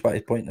fantastic. I just want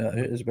to point that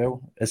out as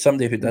well. As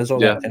somebody who does all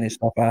that kind of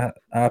stuff, I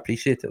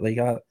appreciate it. Like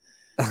I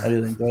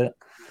really enjoy it.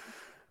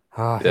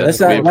 We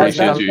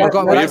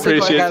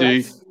appreciate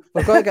you.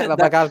 We've got to get a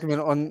big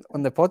argument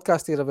on the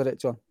podcast here about it,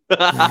 John. But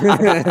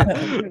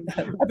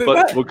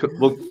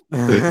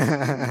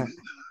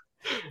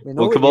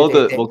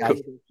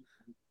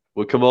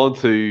we'll come on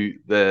to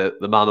the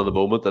man of the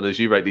moment, and as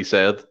you rightly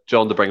said,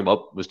 John, to bring him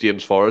up, was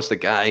James Forrest, the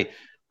guy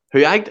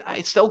who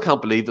I still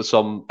can't believe that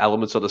some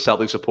elements of the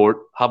Celtic support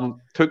haven't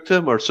took to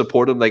him or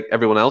support him like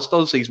everyone else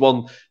does. He's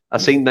won,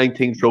 I've seen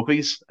 19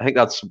 trophies. I think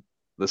that's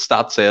the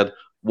stat said,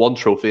 1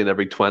 trophy in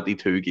every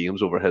 22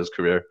 games over his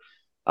career,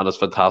 and it's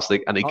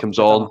fantastic. And he comes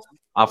on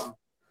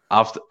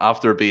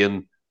after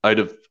being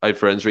out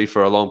for injury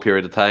for a long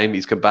period of time.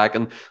 He's come back,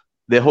 and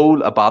the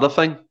whole Abada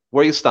thing,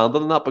 where are you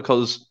standing on that?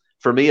 Because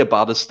for me,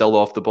 Abada's still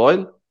off the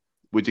boil.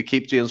 Would you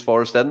keep James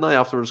Forrest in now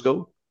after his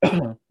goal?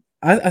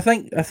 I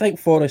think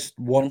Forrest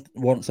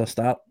wants a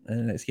start in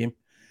the next game.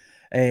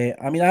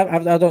 I mean,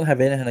 I don't have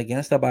anything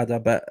against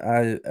Abada, but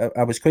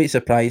I was quite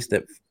surprised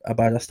that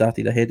Abada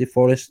started ahead of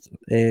Forrest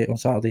on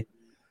Saturday.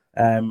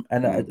 And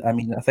I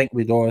mean, I think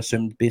we'd all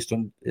assumed, based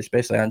on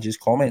especially Angie's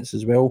comments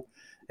as well,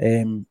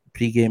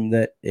 pre-game,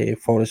 that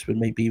Forrest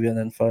might be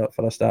in for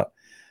a start.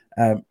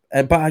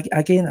 But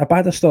again,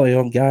 Abada's still a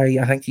young guy.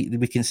 I think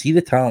we can see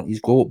the talent he's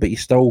got, but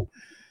he's still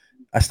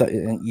a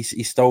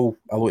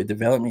lot of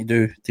development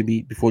to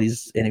do before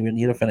he's anywhere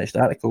near a finished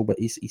article. But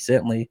he's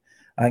certainly,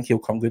 I think he'll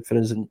come good for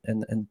us in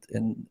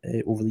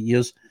over the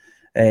years.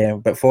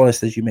 But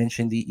Forrest, as you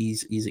mentioned,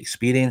 he's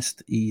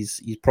experienced. He's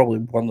probably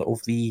one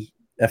of the,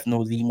 if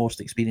not the most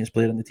experienced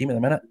player in the team at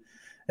the minute,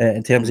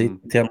 in terms of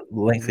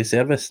length of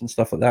service and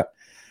stuff like that.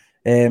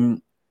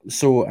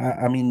 So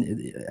I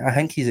mean, I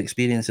think his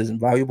experience is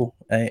invaluable,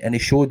 and he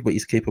showed what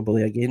he's capable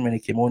of again when he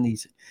came on.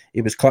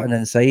 He was cutting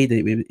inside.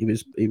 He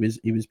was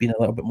being a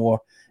little bit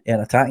more an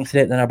attacking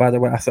threat than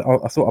Abada. I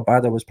thought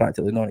Abada was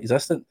practically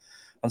non-existent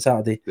on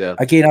Saturday. Yeah.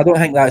 Again, I don't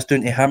think that's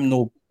down to him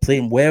no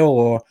playing well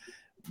or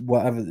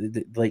whatever.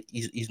 Like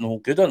he's no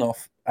good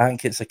enough. I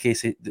think it's a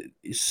case of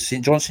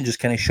St Johnstone just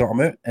kind of shut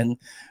him out, and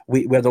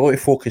we had a lot of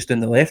focused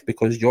on the left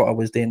because Jota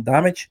was doing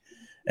damage.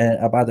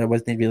 Abada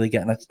wasn't really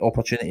getting an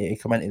opportunity to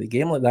come into the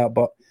game like that,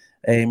 but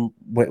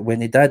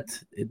when he did,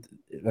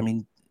 I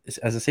mean,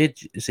 as I said,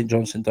 St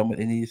Johnstone done what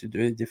they needed to do.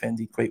 They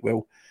defended quite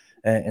well,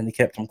 and they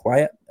kept him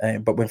quiet.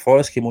 But when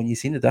Forrest came on, you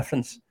seen the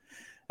difference,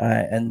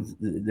 and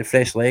the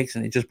fresh legs,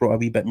 and it just brought a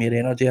wee bit more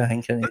energy, I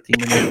think, in the team.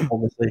 And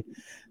obviously,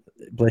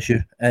 bless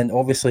you, and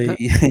obviously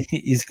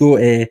he's got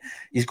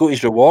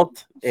his reward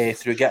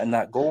through getting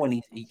that goal,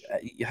 and he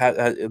had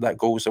that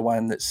goal was the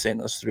one that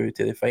sent us through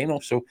to the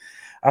final. So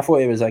I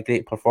thought it was a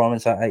great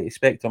performance. I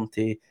expect him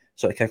to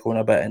sort of kick on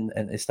a bit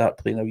and start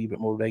playing a wee bit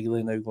more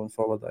regularly now going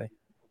forward.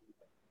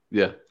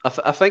 Yeah,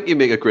 I think you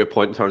make a great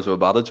point in terms of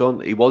Abada, John.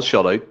 He was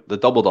shut out. They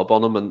doubled up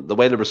on him, and the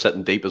way they were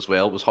sitting deep as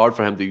well, it was hard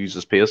for him to use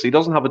his pace. He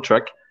doesn't have a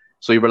trick.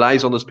 So he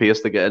relies on his pace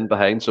to get in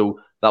behind. So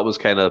that was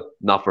kind of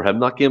not for him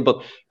that game.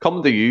 But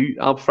coming to you,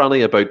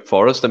 Franny, about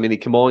Forrest. I mean, he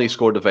came on, he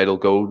scored a vital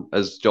goal,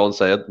 as John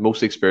said,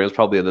 most experienced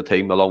probably in the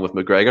team, along with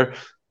McGregor.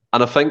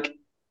 And I think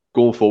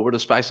going forward,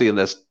 especially in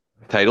this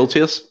title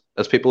chase,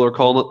 as people are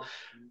calling it,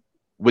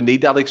 we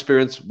need that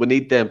experience. We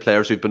need them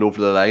players who've been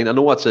over the line. I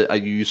know that's a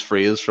used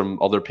phrase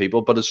from other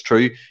people, but it's true.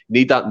 You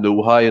need that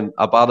know-how. And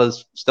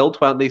Abada's still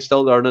 20,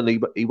 still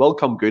learning. He will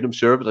come good, I'm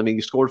sure. But I mean,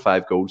 he scored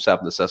 5 goals,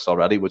 7 assists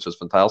already, which is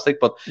fantastic.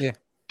 But do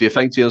you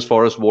think James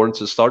Forrest warrants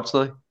his starts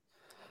now?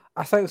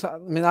 I think so. I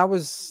mean, I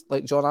was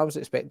like John. I was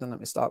expecting him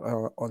to start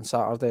on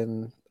Saturday,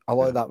 and a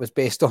lot of that was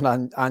based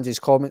on Andy's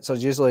comments.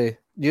 There's usually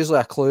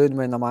a clue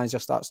when the manager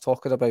starts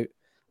talking about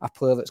a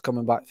player that's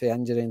coming back for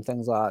injury and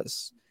things like that.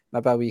 It's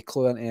maybe a wee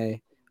clue into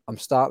I'm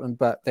starting.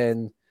 But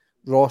then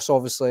Ross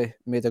obviously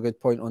made a good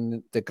point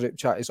on the group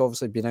chat. He's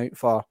obviously been out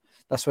for,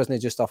 this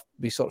wasn't just a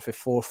wee sort of a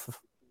 4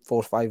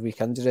 or 5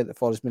 week injury that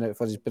Forrest's been out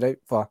for. He's been out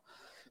for,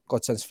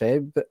 God, since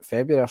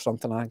February or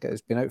something. I think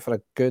he's been out for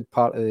a good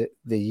part of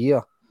the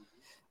year.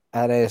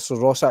 And so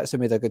Ross actually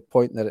made a good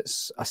point that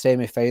it's a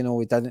semi-final.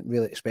 We didn't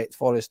really expect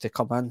Forrest to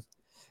come in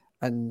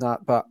and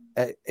that, but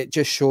it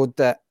just showed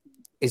that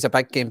he's a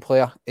big game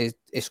player. He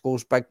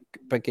scores big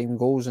game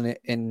goals, and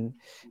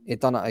he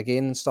done it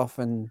again and stuff.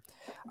 And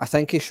I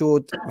think he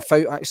showed,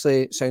 without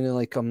actually sounding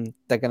like I'm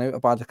digging out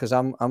Abada, because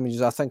I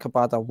think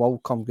Abada will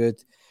come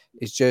good.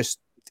 He's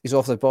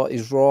off the boil.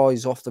 He's raw.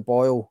 He's off the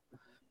boil,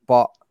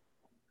 but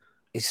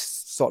his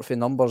sort of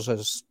numbers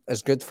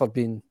is good for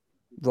being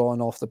raw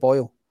and off the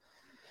boil.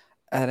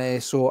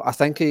 And so I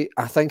think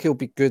he'll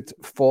be good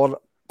for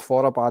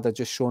Abada,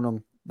 just showing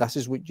him this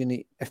is what you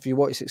need if you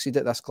want to succeed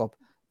at this club.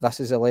 This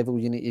is the level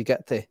you need to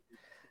get to.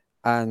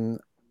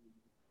 And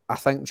I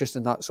think just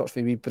in that sort of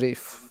a wee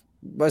brief,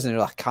 wasn't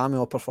really a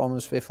cameo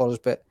performance for us,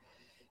 but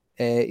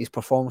his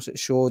performance, it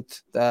showed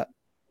that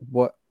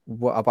what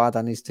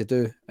Abada needs to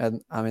do.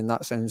 And I mean,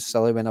 that sounds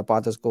silly when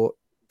Abada's got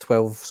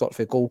 12 sort of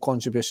a goal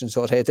contributions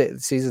already at the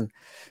season.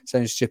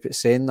 Sounds stupid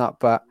saying that,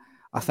 but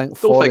I think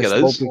Forrest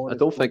I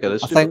don't think it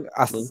is.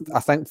 I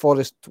think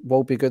Forrest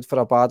will be good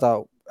for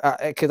Abada.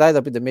 It could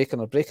either be the making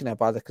or breaking of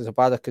Abada, because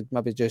Abada could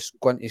maybe just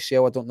go into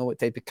shell. I don't know what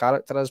type of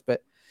character is, but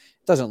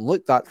it doesn't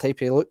look that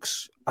type. He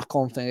looks a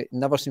confident. He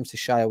never seems to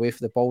shy away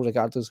from the ball,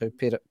 regardless how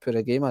poor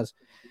a game is.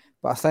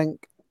 But I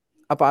think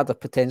Abada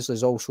potentially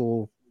is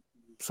also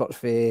sort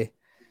of he's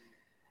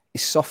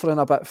suffering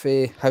a bit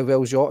for how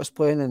well Jota's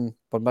playing, and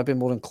we're maybe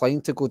more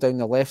inclined to go down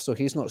the left, so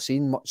he's not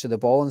seeing much of the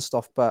ball and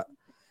stuff. But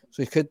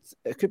so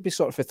it could be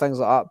sort of things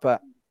like that.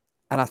 But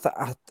and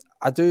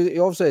I do. He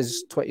obviously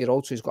is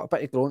 20-year-old, so he's got a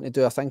bit of growing to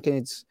do. I think he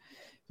needs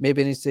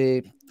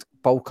to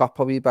bulk up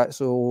a wee bit.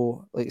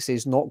 So, like I say,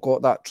 he's not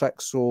got that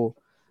trick. So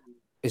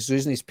he's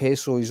losing his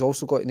pace. So he's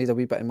also got to need a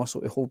wee bit of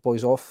muscle to hold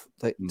boys off,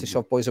 like to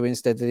shove boys away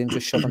instead of them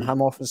just shoving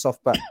him off and stuff.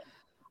 But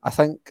I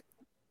think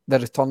the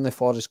return of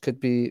Forrest could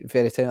be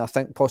very telling. I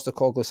think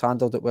Postecoglou's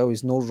handled it well.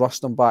 He's no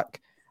rushing him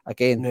back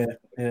again.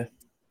 Yeah.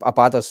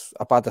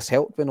 Abada's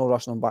helped with no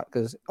rushing him back,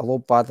 because although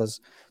Abada's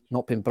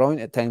not been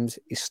brilliant at times,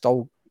 he's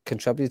still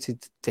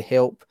contributed to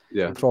help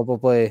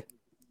probably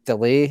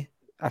delay,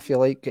 if you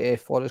like,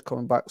 Forrest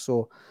coming back.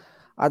 So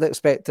I'd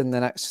expect in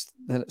the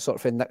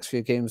next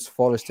few games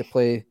Forrest to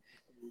play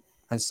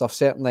and stuff.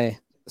 Certainly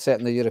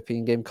the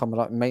European game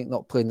coming up, might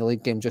not play in the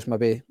league game, just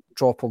maybe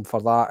drop him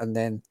for that and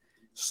then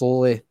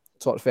slowly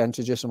sort of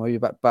introduce him a wee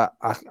bit. But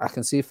I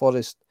can see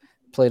Forrest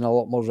playing a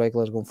lot more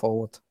regular going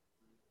forward.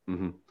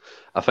 Mm-hmm.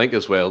 I think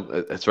as well,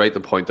 it's right to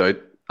point out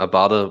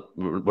Abada,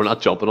 we're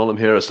not jumping on him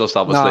here. It's just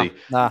obviously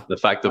the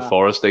fact that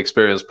Forrest, the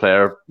experienced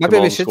player, maybe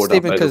we should,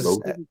 Stephen, because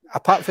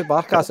apart from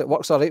Barkas, it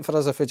works all right for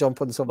us if we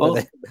jump on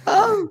somebody.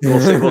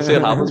 We'll see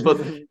what happens. But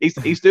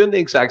he's doing the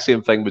exact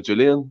same thing with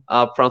Julian.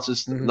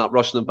 Francis not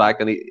rushing him back,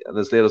 and in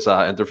his latest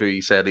interview,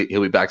 he said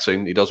he'll be back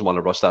soon. He doesn't want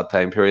to rush that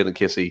time period in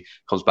case he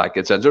comes back,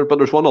 gets injured. But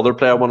there's one other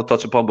player I want to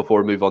touch upon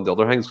before we move on to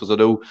other things, because I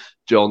know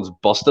John's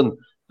busting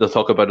to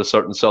talk about a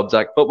certain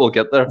subject, but we'll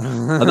get there.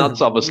 And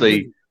that's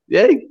obviously,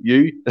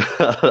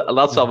 and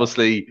that's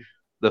obviously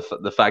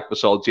the fact we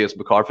saw James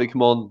McCarthy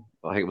come on.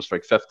 I think it was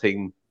like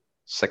 15,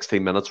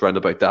 16 minutes, round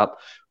about that.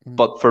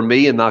 But for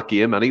me in that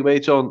game anyway,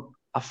 John,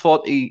 I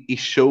thought he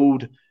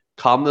showed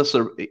calmness,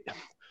 or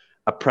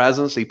a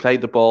presence. He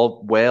played the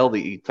ball well.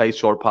 He played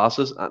short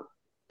passes. And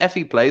if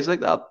he plays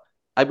like that,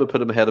 I would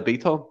put him ahead of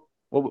Beaton.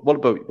 What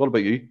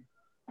about you?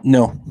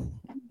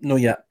 No,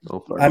 yet.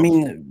 I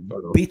mean,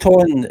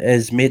 Beaton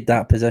has made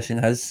that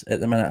position his at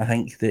the minute. I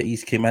think that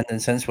he's came in,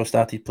 and since we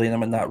started playing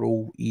him in that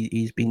role,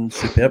 he's been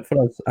superb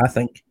for us. I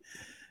think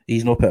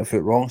he's not put a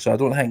foot wrong, so I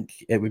don't think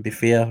it would be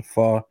fair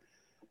for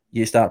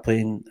you to start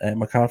playing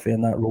McCarthy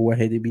in that role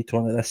ahead of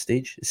Beaton at this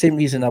stage. Same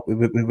reason that we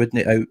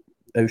wouldn't out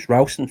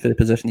Ralston for the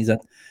position he's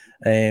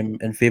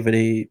in favour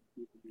of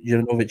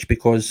Juranovic,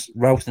 because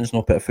Ralston's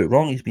not put a foot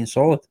wrong. He's been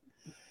solid.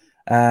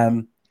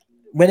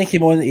 When he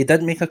came on, he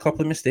did make a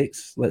couple of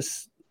mistakes.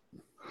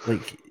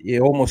 He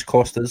almost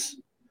cost us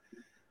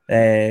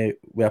with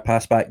a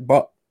pass back.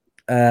 But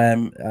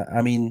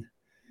I mean,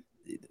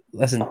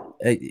 listen,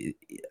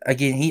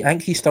 again, I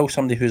think he's still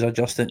somebody who's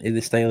adjusting to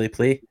the style of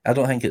play. I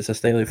don't think it's a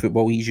style of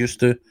football he's used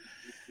to.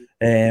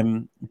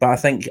 But I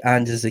think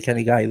Ange is the kind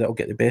of guy that'll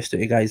get the best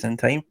out of guys in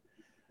time.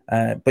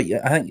 But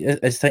yeah, I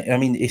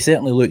think he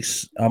certainly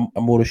looks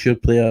a more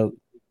assured player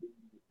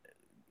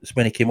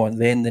when he came on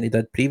then than he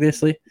did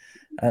previously.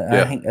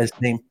 I think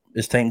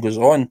as time goes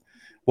on,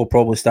 we'll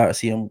probably start to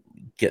see him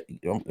get,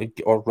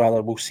 or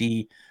rather, we'll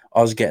see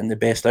us getting the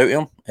best out of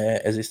him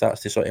as he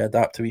starts to sort of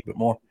adapt a wee bit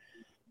more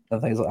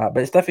and things like that.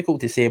 But it's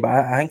difficult to say. But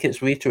I think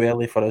it's way too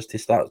early for us to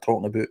start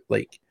talking about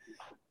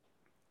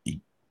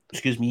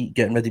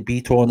getting rid of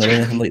Beaton or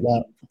anything like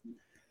that.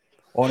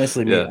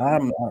 Honestly, mate,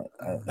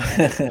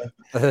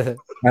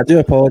 I do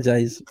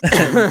apologise.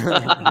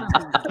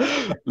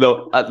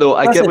 No,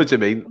 I get what you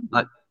mean.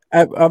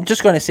 I'm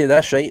just going to say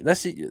this, right?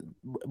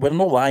 We're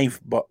not live,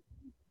 but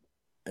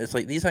it's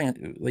like these things,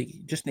 like,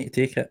 you just need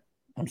to take it.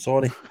 I'm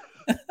sorry.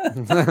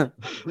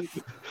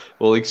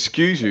 Well,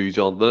 excuse you,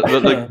 John.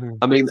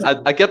 I mean,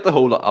 I get the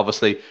whole.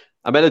 Obviously,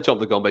 I might have jumped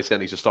the gun by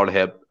saying he should start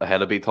ahead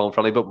of Beaton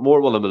Friendly, but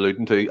more what I'm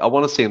alluding to, I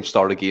want to see him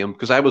start a game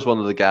because I was one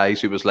of the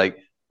guys who was like,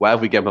 why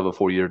have we given him a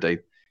 4-year deal?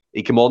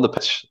 He came on the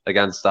pitch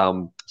against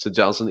St.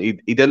 Johnson.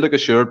 He did look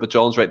assured, but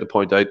John's right to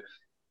point out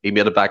he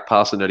made a back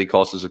pass and nearly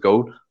cost us a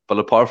goal. But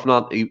apart from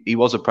that, he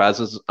was a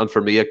presence and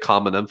for me a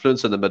common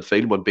influence in the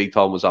midfield when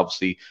Beaton was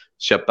obviously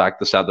shipped back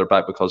to centre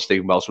back because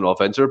Stephen Welsh went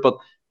off injured. But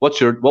what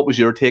was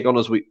your take on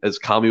his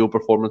cameo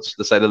performance,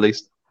 to say the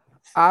least?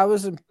 I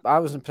was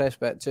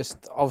impressed with it.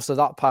 Just obviously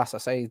that pass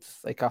aside,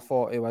 like I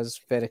thought he was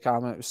very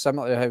calm. It was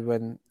similar to how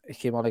when he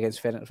came on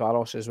against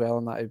Ferencvaros as well,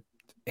 and that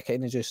he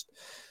kind of just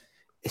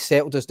he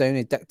settled us down.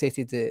 He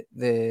dictated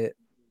the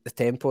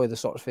tempo of the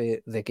sort of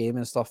the game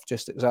and stuff.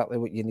 Just exactly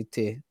what you need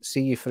to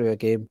see you through a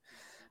game.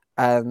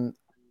 And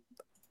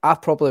I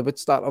probably would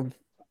start him,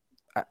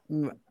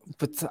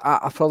 but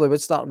I probably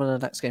would start him in the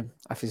next game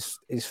if he's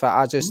fit.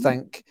 I just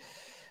think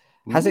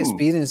his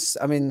experience.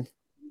 I mean,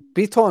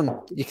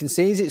 Beaton, you can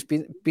say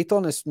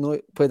Beaton has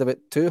played about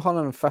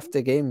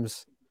 250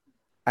 games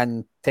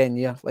in 10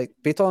 years. Like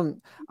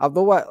Beaton,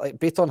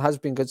 Beaton has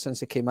been good since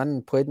he came in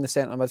and played in the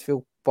centre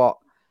midfield, but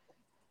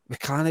we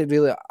can't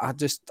really. I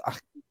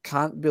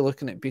can't be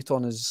looking at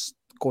Beaton as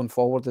going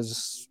forward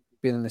as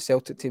being in the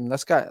Celtic team.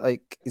 This guy,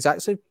 like, he's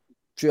actually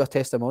drew a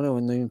testimonial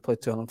when he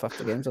played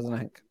 250 games. I don't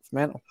think it's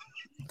mental.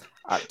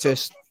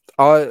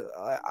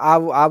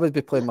 I would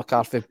be playing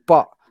McCarthy,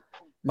 but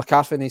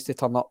McCarthy needs to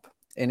turn up.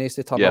 He needs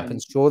to turn up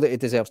and show that he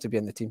deserves to be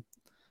in the team.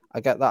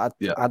 I get that.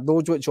 I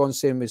know what John's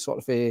saying was sort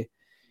of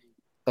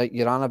like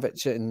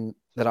Juranovic and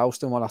the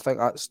Ralston one. I think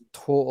that's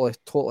totally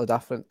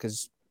different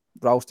because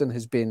Ralston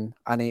has been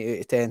an 8 out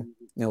of 10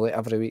 nearly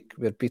every week,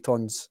 where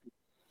Beaton's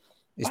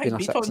he's been a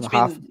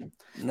 6.5.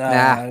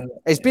 Nah,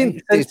 he's been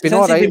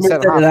all right in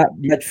that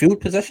midfield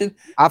position.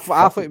 I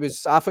thought it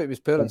was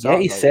poor on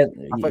Saturday.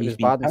 I thought it was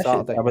bad on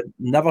Saturday. I would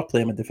never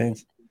play him in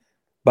defence.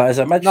 But as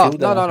a midfielder,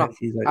 no.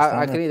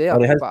 I agree there.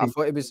 But I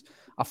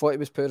thought it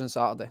was poor on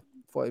Saturday.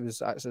 I thought it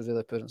was actually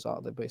really poor on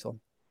Saturday.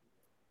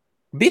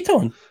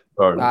 Beaton?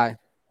 Aye.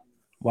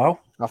 Wow.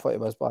 I thought it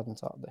was bad on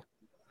Saturday.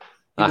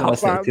 You don't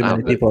listen to too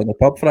many people in the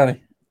pub,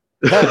 Franny.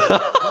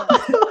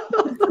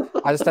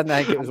 I just didn't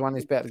think it was one of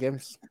his better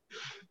games.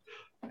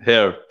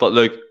 Here, but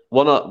look,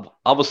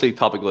 obviously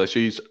topical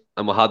issues,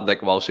 and we had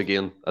Nick Walsh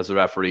again as the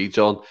referee,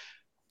 John,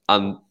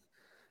 and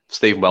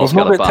Stephen Welsh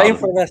got a bad. Time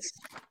for this.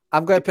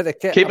 I'm going to put the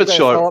kettle. Keep it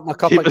short.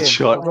 Keep it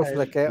short. Go for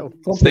the kettle.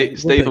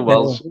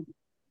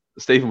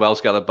 Stephen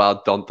Welsh got a bad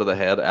dunk to the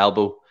head,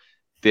 elbow.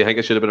 Do you think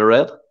it should have been a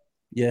red?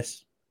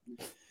 Yes.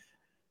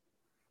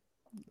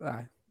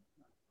 Aye.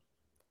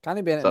 Can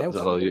he be anything else?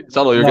 Is that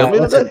all you're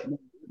getting me?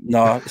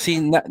 No, see,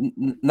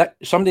 Nick,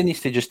 somebody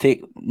needs to just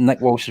take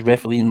Nick Walsh's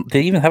refereeing. Do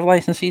they even have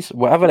licenses?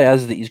 Whatever it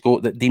is that he's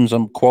got that deems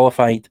him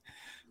qualified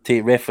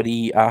to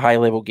referee a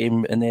high-level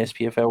game in the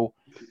SPFL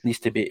needs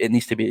to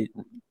be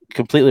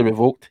completely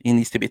revoked. He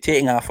needs to be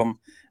taken off him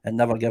and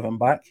never given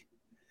back.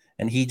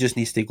 And he just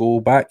needs to go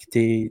back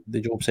to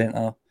the job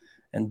centre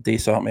and do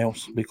something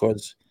else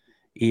because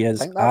he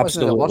is absolutely. That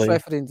wasn't the worst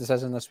refereeing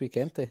decision this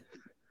weekend.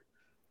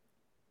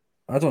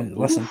 I don't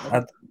listen.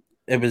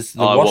 It was the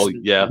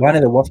worst, one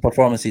of the worst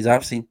performances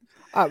I've seen.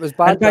 It was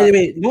bad. And by the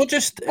way, not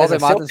just as a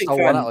Celtic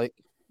fan. It,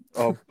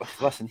 oh,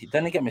 listen, he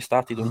didn't get me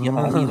started on him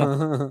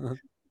either.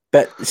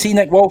 But see,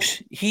 Nick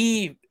Walsh,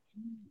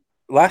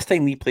 last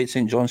time we played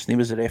St Johnstone, he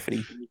was the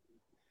referee.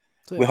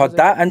 We had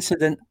that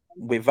incident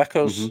with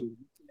Vickers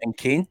and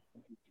Kane.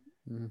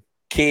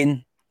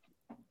 Kane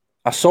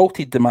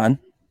assaulted the man,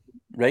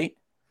 right?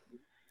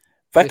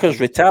 Vickers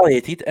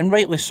retaliated, and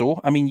rightly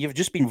so. I mean, you've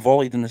just been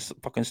volleyed in the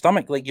fucking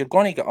stomach. Like, you're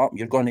going to get up,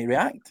 you're going to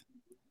react.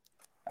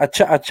 I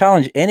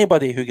challenge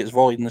anybody who gets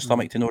volleyed in the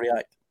stomach to not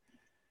react.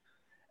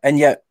 And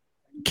yet,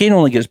 Kane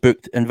only gets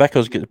booked, and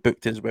Vickers gets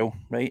booked as well,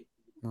 right?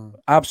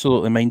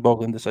 Absolutely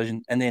mind-boggling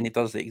decision. And then he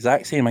does the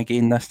exact same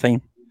again this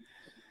time.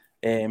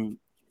 Who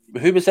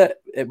was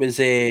it? It was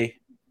Kyogo.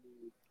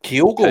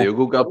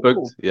 Kyogo got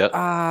booked, yeah.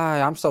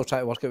 I'm still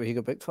trying to work out what he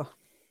got booked for.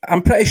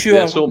 I'm pretty sure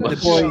Yeah, so the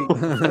much.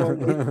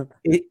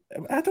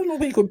 I don't know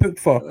what he got booked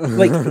for.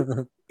 Like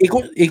he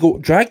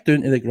got dragged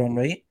down to the ground,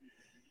 right?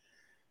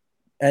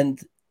 And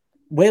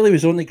while he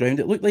was on the ground,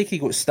 it looked like he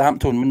got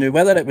stamped on. Now,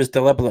 whether it was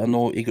deliberate or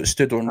not, he got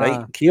stood on,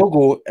 right?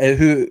 Kyogo,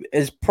 who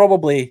is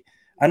probably,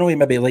 I know he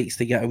maybe likes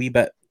to get a wee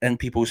bit in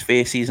people's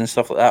faces and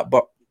stuff like that,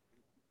 but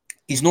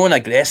he's not an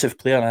aggressive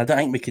player, and I don't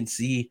think we can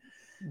see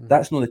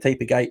that's not the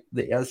type of guy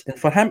that he is. And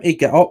for him to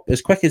get up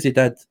as quick as he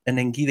did and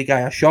then give the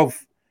guy a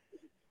shove.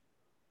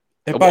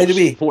 And by the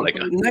way,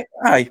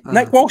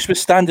 Nick Walsh was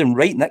standing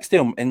right next to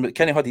him and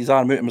kind of had his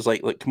arm out and was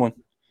like, look, come on.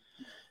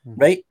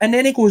 Right? And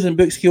then he goes and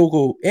books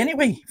Kyogo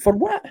anyway. For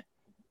what?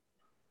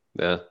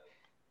 Yeah.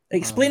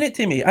 Explain it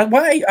to me.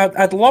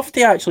 I'd love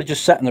to actually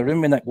just sit in the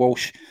room with Nick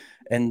Walsh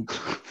and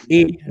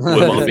we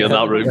want to be in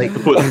that room.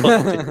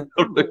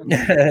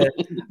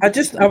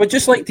 I would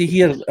just like to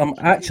hear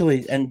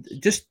actually and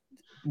just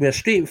with a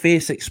straight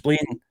face explain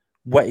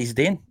what he's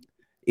doing.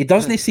 It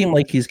doesn't seem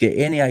like he's got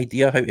any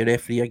idea how to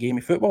referee a game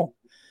of football.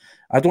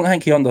 I don't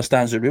think he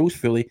understands the rules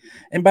fully.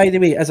 And by the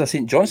way, as a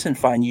St. Johnstone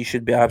fan, you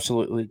should be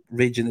absolutely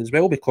raging as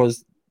well,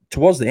 because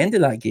towards the end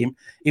of that game,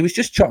 he was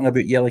just chucking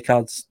about yellow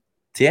cards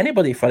to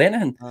anybody for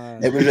anything.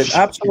 It was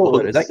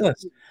absolutely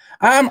ridiculous.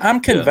 I'm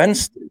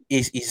convinced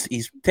he's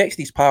texted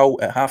his pal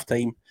at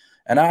halftime,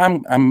 and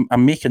I'm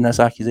making this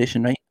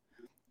accusation, right?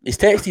 He's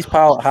texted his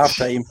pal at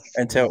halftime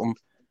and tell him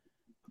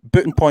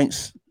booking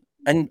points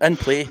in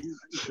play.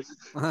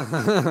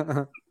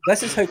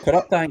 This is how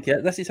corrupt I think he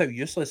is. This is how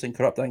useless and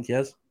corrupt I think he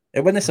is.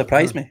 It wouldn't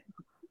surprise me.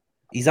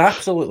 He's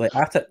absolutely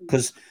at it,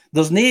 because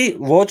there's no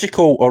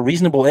logical or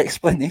reasonable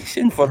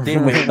explanation for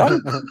doing what he's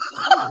done.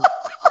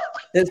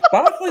 It's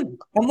baffling.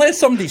 Unless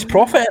somebody's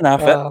profiting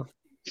off it,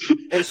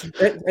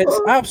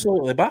 it's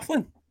absolutely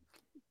baffling.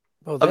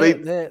 Well,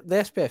 the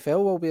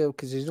SPFL will be,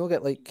 because you don't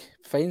get like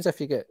fines if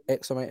you get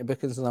X amount of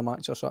bookings in a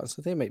match or something,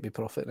 so they might be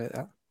profiting at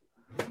that.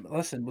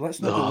 Listen,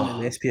 let's not go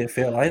into the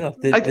SPFL either.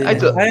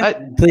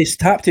 The place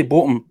tap to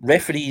bottom,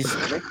 referees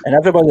and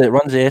everybody that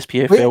runs the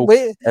SPFL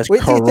is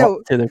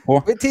corrupt to the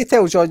core. Wait till you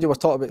tell John you were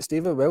talking about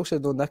Stephen Welsh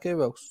and no Nicky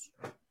Welsh.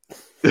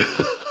 I'm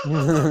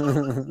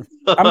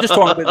just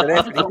talking about the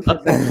referees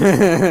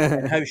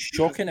and how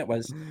shocking it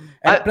was.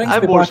 And it brings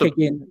me back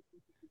again.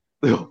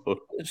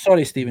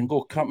 Sorry, Stephen,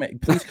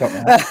 please cut me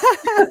off.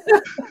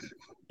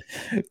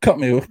 Cut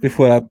me off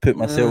before I put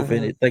myself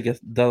in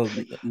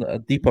a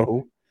deeper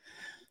hole.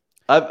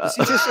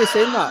 See, just you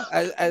saying that,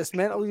 it's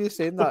mental you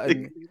saying that,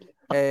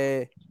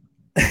 and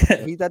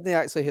he didn't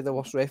actually have the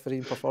worst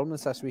refereeing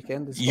performance this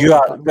weekend. You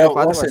are well.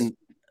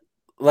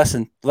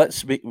 Listen.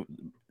 Let's be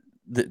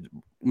the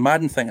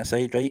Madden thing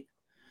aside, right?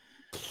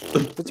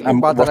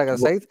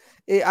 Aside,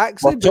 he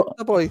actually booked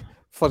the boy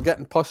for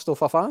getting pushed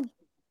off a fan.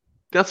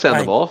 That sent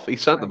him off. He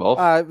sent them off.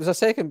 It was a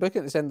second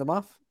booking to send them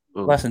off.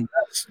 Listen,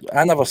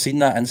 I never seen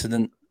that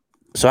incident,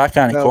 so I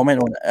can't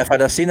comment on it. If I'd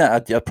have seen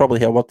it, I'd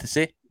probably have what to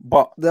say.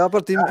 But the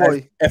Aberdeen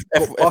boy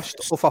got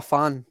pushed off a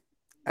fan,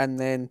 and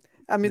then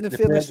in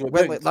fairness,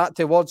 went like that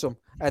towards him,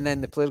 and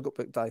then the player got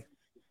booked.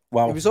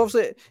 Wow!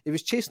 He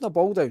was chasing a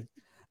ball down,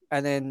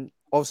 and then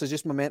obviously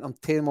just momentum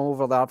taking him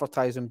over the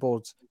advertising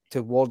boards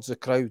towards the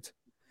crowd,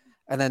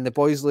 and then the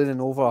boy's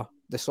leaning over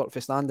the sort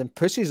of stand and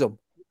pushes him,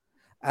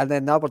 and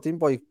then the Aberdeen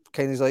boy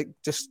kind of like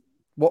just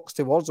walks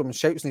towards him and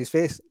shouts in his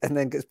face, and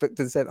then gets booked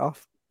and sent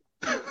off.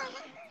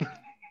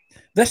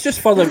 This just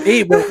further.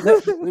 Hey,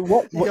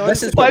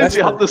 this is why do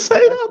you have to say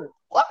that?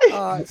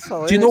 Why?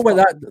 Do you know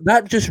what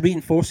that just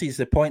reinforces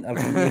the point I've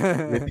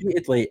made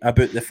repeatedly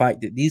about the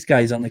fact that these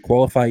guys aren't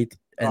qualified,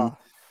 and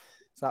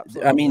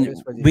I mean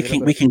we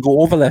can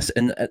go over this.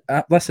 And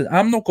listen,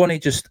 I'm not going to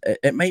just.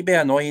 It might be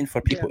annoying for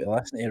people to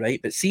listen to,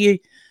 right? But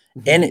see,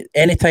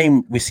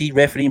 anytime we see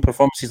refereeing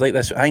performances like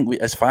this, I think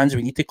as fans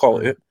we need to call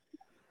it out.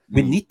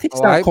 We need to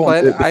start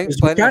calling it out.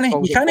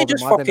 You can't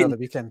just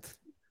fucking.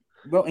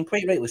 Well, and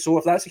quite rightly so,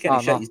 if that's the kind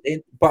of shit he's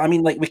doing. But I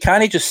mean, like, we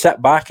can't just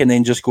sit back and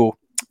then just go,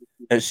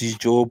 it's his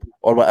job,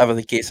 or whatever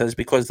the case is,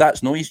 because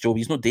that's not his job.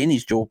 He's not doing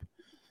his job.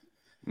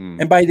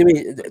 And by the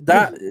way,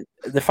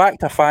 the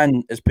fact a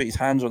fan has put his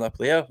hands on a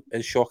player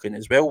is shocking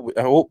as well.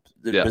 I hope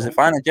was the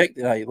fan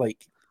ejected.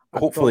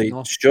 Hopefully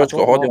Stuart's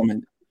got hold of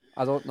him.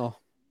 I don't know.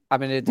 I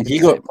mean, he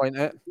got to point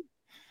out.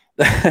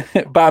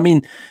 But I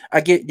mean,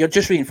 you're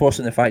just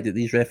reinforcing the fact that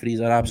these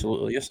referees are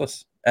absolutely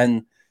useless.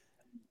 And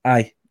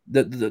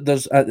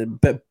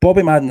but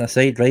Bobby Madden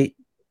aside, right?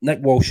 Nick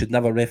Walsh should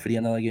never referee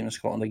another game in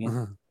Scotland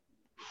again.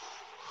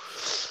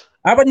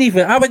 I wouldn't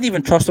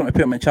even trust him to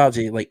put him in charge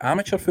of like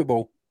amateur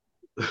football.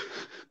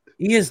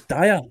 He is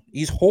dire.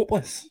 He's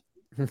hopeless,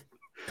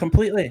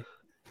 completely.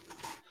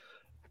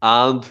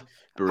 And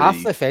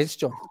half the fence,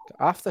 John.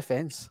 Half the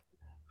fence.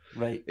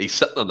 Right. He's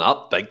sitting on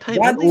that big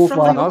time.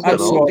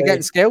 Be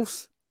getting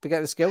skills. Be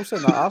getting skills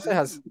in that. Half it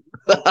has.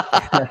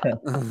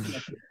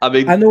 I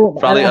mean, I know.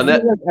 I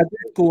did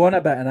go on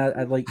a bit, and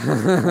I like.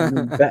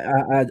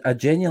 I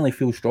genuinely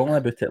feel strongly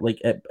about it. Like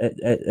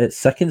it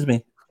sickens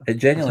me. It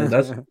genuinely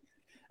does.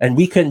 And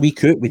we can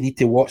recoup. We need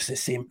to watch the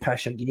same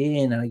pitch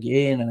again and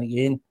again and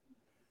again.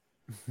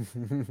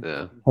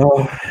 Yeah.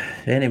 Oh,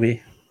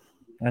 anyway.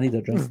 I need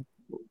a drink.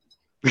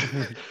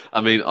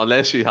 I mean,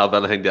 unless you have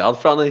anything to add,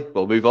 Franny,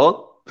 we'll move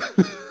on.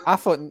 I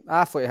thought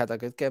you had a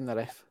good game, the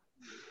ref.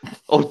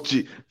 Oh,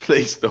 gee,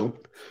 please don't.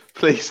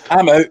 Please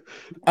don't.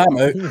 I'm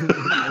out.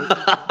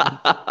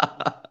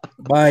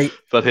 Bye.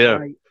 But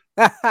here.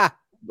 I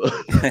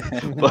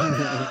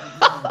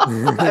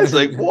was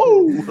like,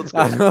 whoa, what's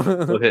going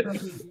on?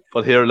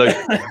 But here, look,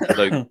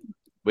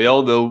 we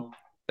all know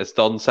it's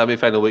done.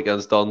 Semi-final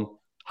weekend's done.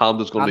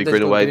 Hampden's going to be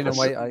green and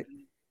white.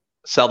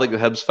 Celtic and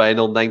Hibs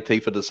final,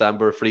 19th of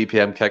December, 3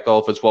 p.m.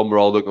 kickoff. It's one we're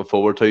all looking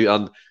forward to.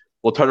 And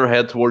we'll turn our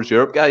head towards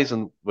Europe, guys,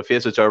 and we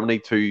face a trip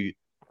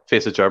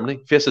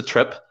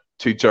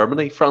to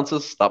Germany,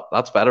 Francis.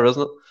 That's better,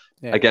 isn't it?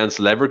 Yeah. Against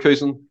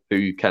Leverkusen,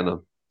 who kind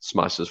of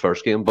smashed his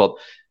first game. But at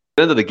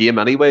the end of the game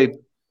anyway,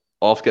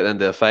 off getting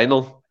into the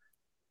final,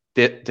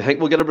 do you think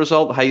we'll get a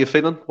result? How are you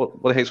feeling?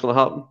 What do you think is going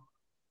to happen?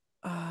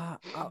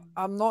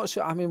 I'm not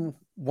sure. I mean,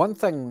 one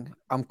thing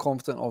I'm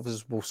confident of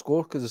is we'll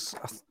score, because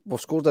we've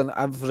scored in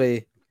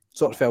every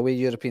sort of away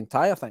European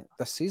tie, I think,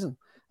 this season.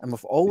 And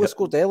we've always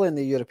scored early in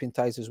the European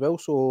ties as well.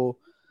 So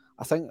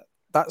I think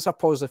that's a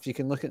positive. You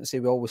can look at and say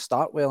we always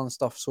start well and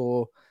stuff.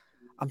 So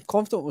I'm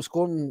confident we're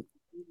scoring.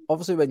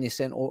 Obviously, when you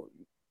sent out,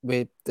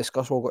 we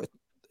discussed what we're going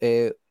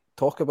to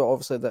talk about,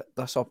 obviously,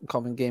 this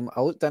up-and-coming game.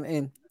 I looked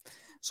into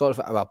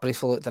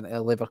briefly looked into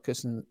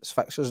Leverkusen's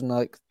fixtures, and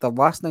like the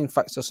last 9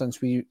 fixtures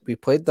since we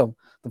played them,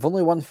 they've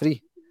only won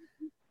 3.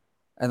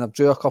 And they've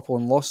drew a couple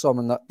and lost some,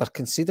 and they're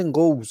conceding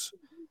goals.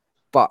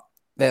 But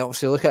then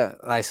obviously look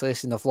at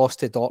isolation, they've lost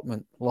to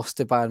Dortmund, lost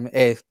to Bayern,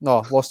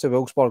 lost to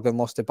Wolfsburg and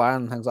lost to Bayern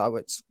and things like that,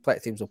 which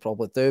plenty teams will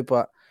probably do,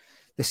 but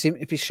they seem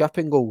to be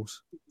shipping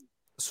goals.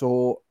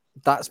 So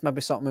that's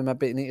maybe something we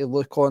maybe need to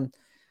look on.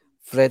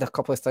 I've read a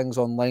couple of things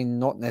online,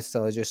 not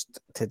necessarily just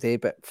today,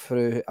 but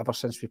through ever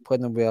since we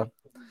played them, where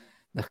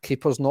their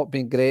keeper's not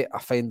been great. I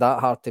find that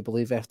hard to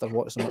believe after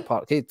watching them at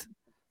Parkhead,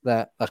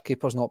 that their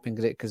keeper's not been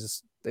great,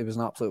 because it was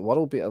an absolute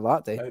world beater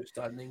that day.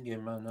 Outstanding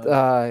game,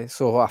 man.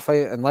 So I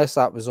find, unless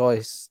that was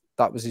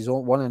his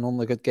own one and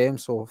only good game,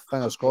 so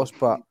fingers crossed.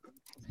 But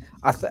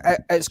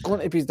it's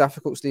going to be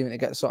difficult, Stephen, to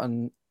get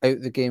something out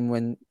of the game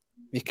when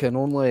you can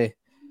only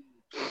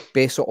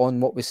base it on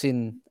what we've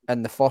seen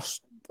in the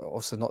first,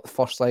 obviously not the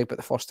first leg, but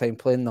the first time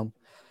playing them.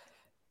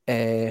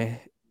 They're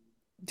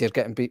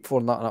getting beat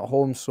 4-0 at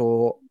home,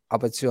 so I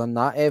would say on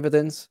that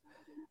evidence,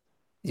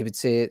 you would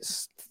say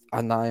it's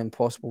a nigh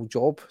impossible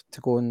job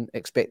to go and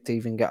expect to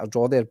even get a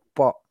draw there.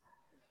 But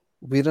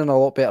we're in a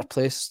lot better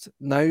place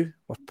now.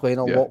 We're playing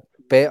a lot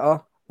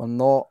better. We're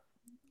not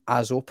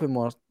as open.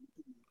 We're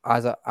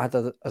as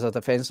a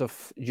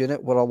defensive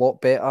unit, we're a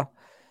lot better.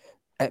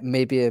 It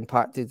may be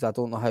impacted. I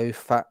don't know how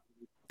fit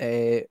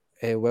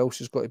Welsh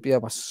has got to be.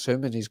 I'm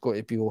assuming he's got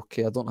to be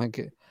okay. I don't know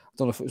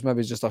if it was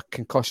maybe just a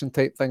concussion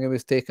type thing he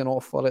was taken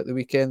off for at the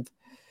weekend.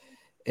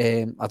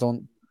 I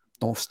don't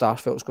know if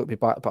Starfelt's got to be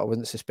back, but I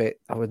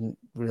wouldn't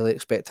really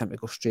expect him to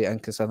go straight in,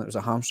 considering it was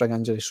a hamstring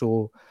injury.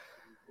 So,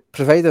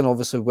 providing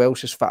obviously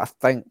Welsh is fit, I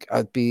think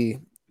we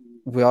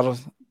are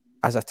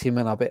as a team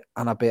in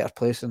a better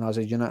place, and as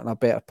a unit in a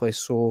better place.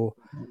 So,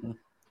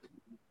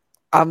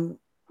 I'm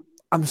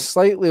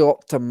slightly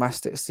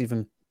optimistic,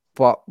 Stephen.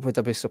 But would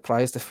I be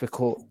surprised if we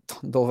got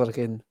turned over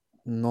again?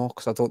 No,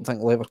 because I don't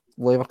think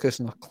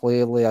Leverkusen are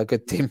clearly a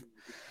good team.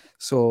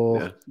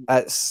 So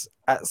I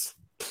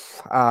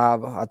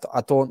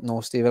don't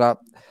know, Stephen.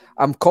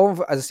 I'm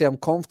confident. As I say, I'm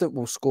confident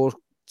we'll score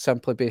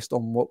simply based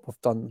on what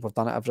we've done. We've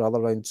done it every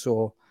other round,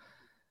 so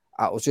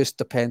it'll just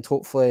depend.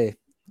 Hopefully,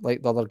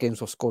 like the other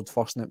games, we've scored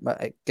first, and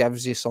it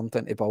gives you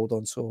something to build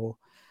on. So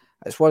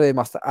it's one of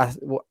them.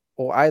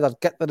 We'll either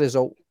get the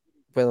result,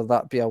 whether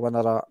that be a win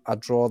or a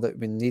draw, that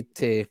we need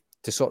to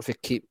sort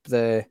of keep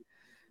the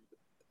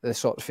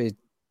sort of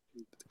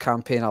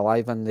campaign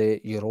alive in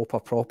the Europa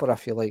proper,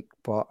 if you like.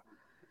 But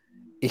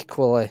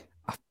equally,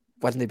 I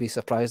wouldn't be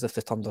surprised if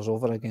they turned us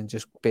over again,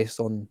 just based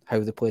on how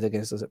they played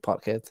against us at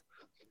Parkhead.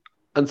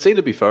 And see,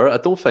 to be fair, I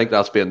don't think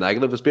that's being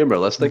negative. It's being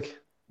realistic.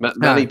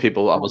 Many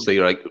people obviously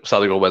are like,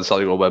 Celtic will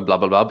win, blah,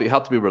 blah, blah. But you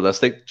have to be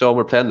realistic. John,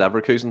 we're playing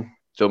Leverkusen.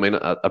 Do you know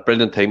what I mean? A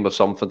brilliant team with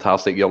some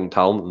fantastic young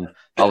talent, and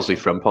obviously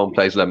Frimpong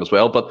plays them as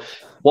well. But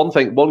one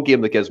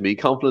game that gives me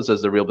confidence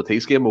is the Real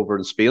Betis game over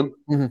in Spain.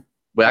 Mm-hmm.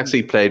 We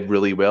actually played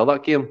really well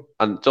that game,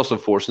 and just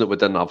unfortunate we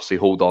didn't obviously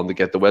hold on to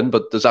get the win.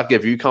 But does that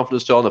give you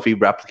confidence, John? If we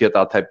replicate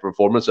that type of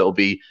performance, it'll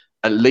be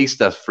at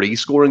least a free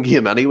scoring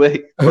game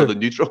anyway for the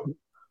neutral.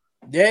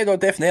 Yeah, no,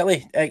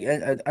 definitely.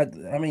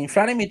 I mean,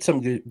 Franny made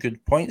some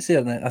good points there,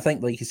 and I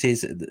think, like he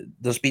says,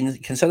 there's been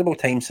considerable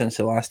time since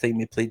the last time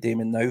we played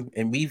Damon now,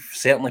 and we've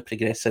certainly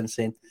progressed since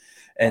then.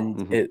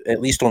 And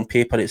at least on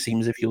paper, it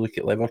seems, if you look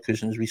at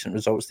Leverkusen's recent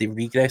results, they've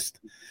regressed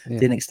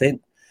to an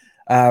extent.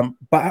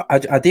 But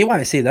I do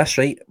want to say this,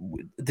 right?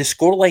 The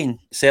scoreline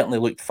certainly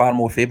looked far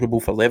more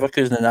favourable for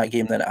Leverkusen in that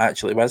game than it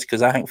actually was,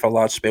 because I think for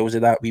large spells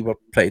of that, we were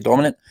pretty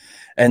dominant.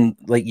 And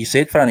like you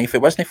said, Franny, if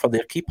it wasn't for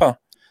their keeper,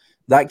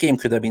 that game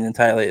could have been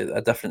entirely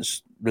a different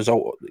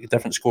result, a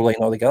different scoreline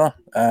altogether.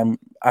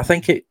 I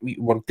think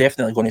we're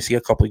definitely going to see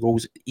a couple of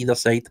goals either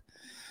side.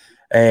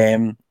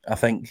 I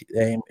think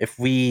if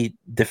we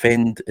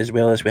defend as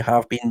well as we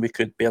have been, we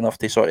could be enough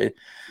to sort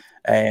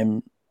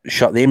of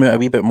shut them out a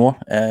wee bit more.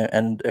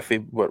 And if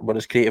we were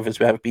as creative as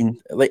we have been,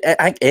 like I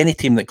think any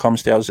team that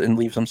comes to us and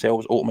leaves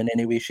themselves open in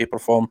any way, shape, or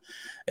form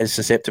is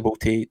susceptible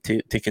to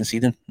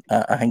conceding.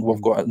 I think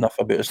we've got enough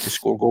about us to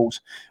score goals,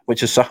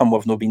 which is something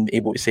we've not been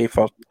able to say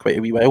for quite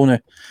a wee while now.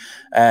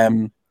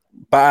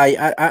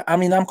 But I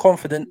mean, I'm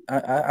confident.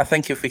 I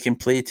think if we can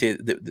play to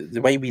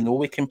the way we know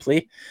we can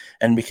play,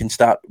 and we can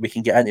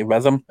get into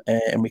rhythm,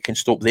 and we can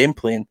stop them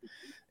playing,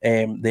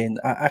 then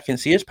I can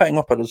see us picking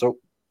up a result.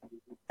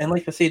 And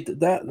like I said,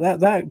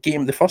 that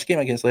game, the first game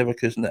against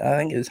Leverkusen, I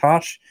think it's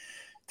harsh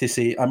to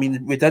say. I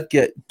mean, we did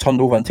get turned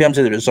over in terms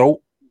of the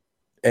result.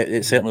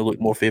 It certainly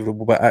looked more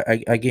favourable, but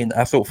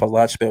I thought for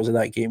large spells of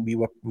that game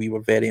we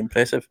were very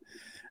impressive.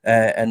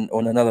 And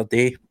on another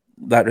day,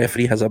 that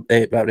referee has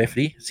that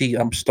referee. See,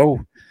 I'm still.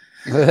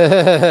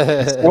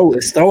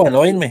 It's still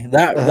annoying me.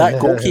 That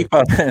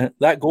goalkeeper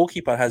that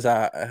goalkeeper has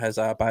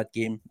a bad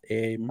game.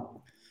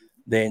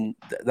 Then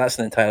that's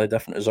an entirely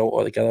different result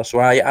altogether. So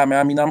I'm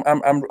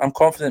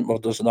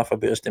confident there's enough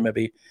about us to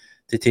maybe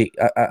to take.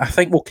 I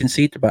think we'll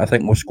concede, but I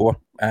think we'll score,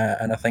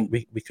 and I think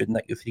we could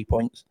nick the 3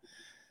 points.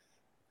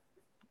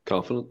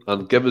 Confident.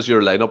 And give us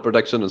your lineup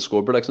prediction and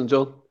score prediction,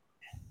 John.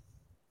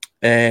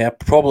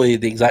 Probably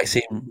the exact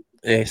same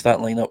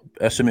starting lineup,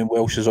 assuming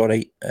Welsh is all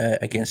right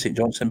against St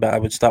Johnstone, but I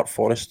would start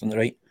Forrest on the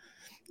right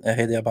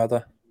ahead of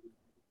Abada.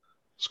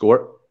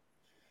 Score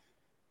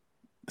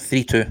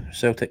 3-2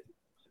 Celtic.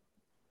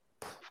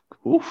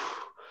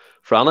 Oof.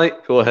 Franny,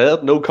 go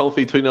ahead. No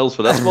comfy 2-0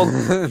 for this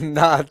one.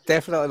 Nah,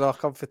 definitely not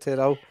comfy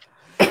 2-0.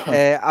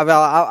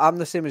 I'm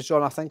the same as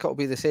John. I think it'll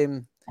be the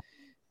same,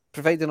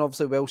 providing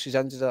obviously Welsh is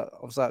injured.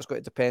 Obviously that's got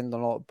to depend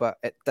on it, but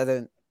it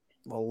didn't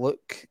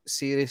look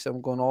serious.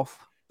 I'm going off,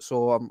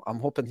 so I'm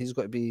hoping he's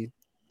got to be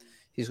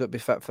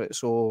fit for it.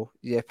 So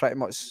yeah, pretty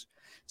much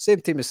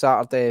same team as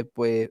Saturday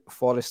with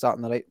Forrest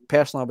starting the right.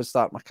 Personally, I would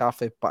start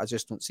McCarthy, but I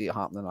just don't see it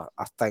happening.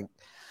 I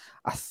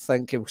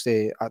think he'll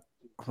stay.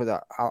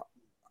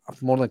 I'm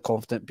more than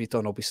confident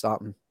Beaton will be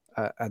starting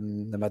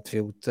in the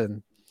midfield,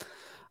 and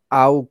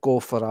I'll go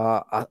for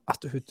a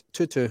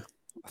 2-2.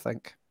 I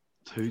think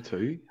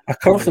 2-2. A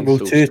comfortable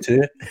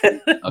 2-2.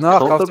 Not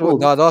comfortable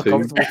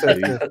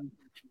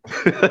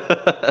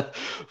 2-2.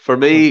 For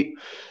me,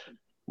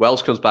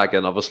 Welsh comes back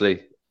in,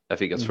 obviously, if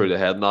he gets through the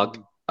head knock.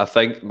 I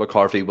think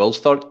McCarthy will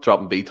start,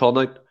 dropping Beaton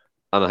out,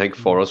 and I think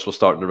Forrest will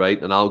start on the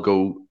right, and I'll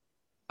go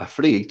a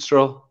free each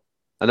draw,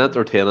 an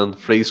entertaining,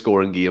 free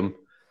scoring game.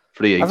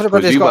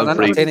 Everybody's got an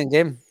entertaining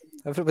game.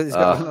 Everybody's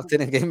got an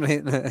entertaining game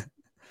right now.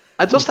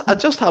 I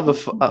just have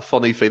a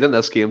funny feeling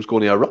this game's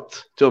going to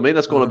erupt. Do you know what I mean?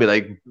 It's going to be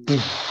like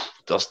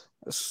just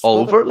all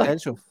over.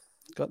 Potential.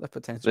 Got the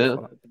potential. Yeah.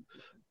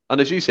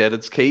 And as you said,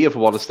 it's key if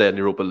we want to stay in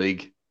Europa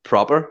League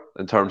proper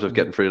in terms of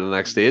getting through to the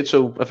next stage.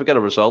 So if we get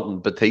a result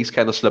and Batiste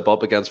kind of slip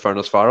up against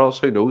Ferencváros,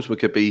 who knows? We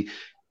could be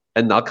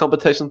in that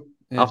competition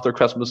after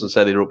Christmas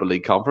instead of Europa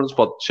League Conference.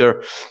 But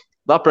sure,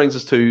 that brings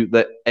us to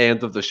the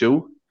end of the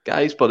show,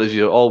 guys. But as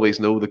you always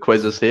know, the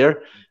quiz is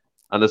here,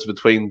 and it's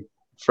between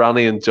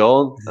Franny and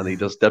John, and he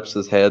just dips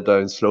his head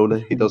down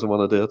slowly. He doesn't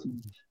want to do it,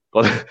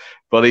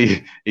 but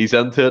he's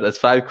into it. It's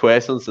 5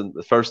 questions, and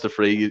the first of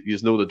 3, you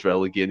know the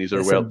drill again. These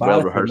are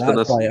well rehearsed in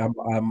this.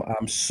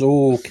 I'm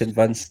so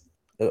convinced.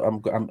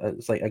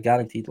 It's like a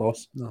guaranteed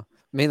loss. No,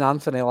 me and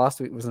Anthony last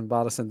week was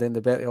embarrassing. Then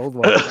the bet old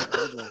one.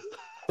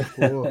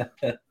 That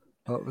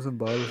was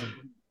embarrassing.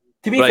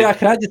 To be fair,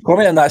 can I just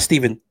comment on that,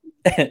 Stephen?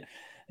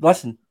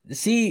 Listen,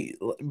 see,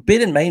 bear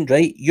in mind,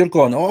 right? You're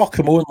going, oh,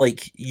 come on,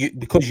 like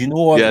because you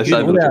know the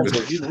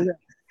answer.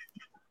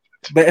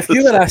 But if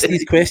you were asked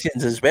these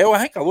questions as well, I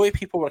think a lot of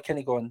people were kind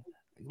of going,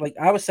 like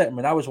I was sitting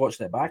when I was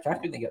watching it back, I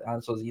couldn't get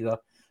answers either.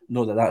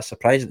 Know that's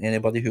surprising to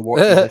anybody who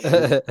watches this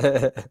show.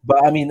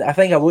 But I mean, I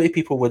think a lot of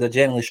people would have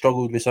generally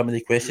struggled with some of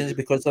the questions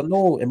because there are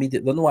no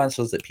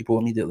answers that people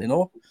immediately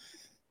know.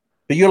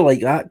 But you're like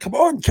that. Come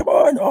on!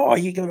 Oh,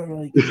 you gonna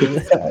like?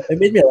 It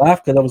made me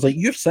laugh because I was like,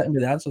 "You're sitting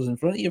with the answers in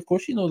front of you. Of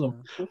course, you know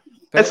them."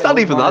 It's not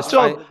even that,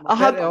 John. I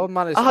had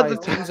the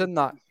teams in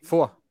that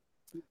 4.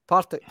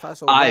 Partick.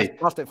 That's all.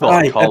 Partick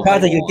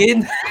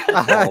again.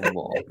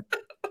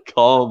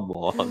 Come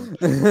on.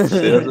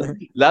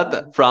 Let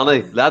that go.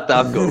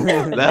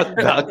 Let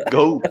that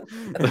go.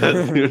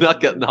 You're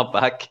not getting that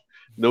back.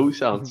 No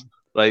chance.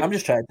 Right. I'm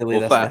just trying to delay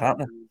this from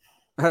happening.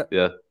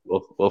 Yeah.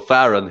 We'll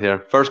fire in here.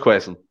 First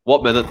question.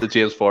 What minute did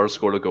James Forrest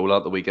score a goal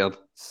at the weekend?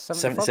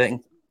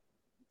 72nd.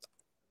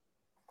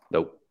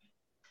 No.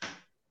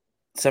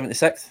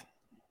 76th.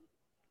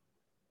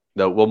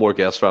 No. One more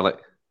guess, Franny.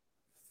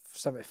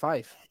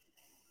 75.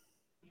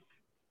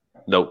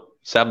 No.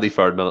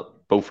 73rd minute.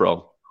 Both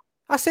wrong.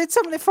 I said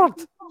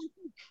 73rd.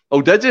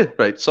 Oh, did you?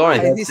 Right. Sorry.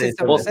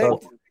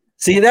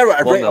 See,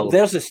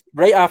 there's this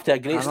right after a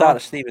great start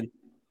of Stephen.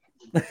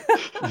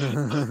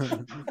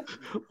 1-0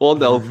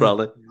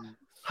 Franny.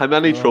 How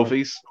many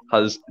trophies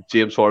has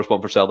James Forrest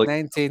won for Celtic?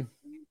 19.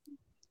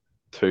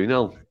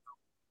 2-0.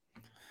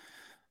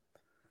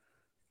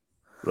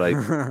 Right.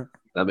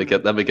 Let me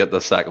get the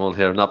second one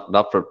here.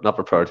 Not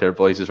prepared here,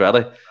 boys. Is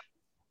ready?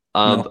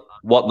 And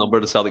what number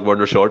did Celtic wear in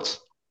their shorts?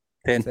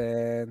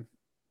 10.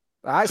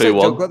 I actually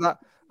got that.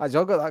 I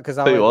got that because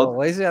I was a little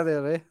lazy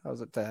earlier. I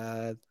was at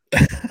 10.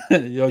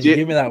 Yo, you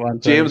give me that one.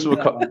 James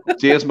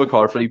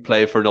McCarthy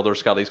played for another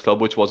Scottish club.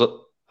 Which was it?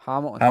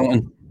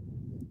 Hamilton.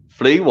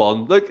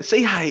 3-1. Look,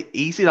 see how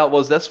easy that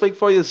was this week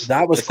for you.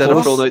 That was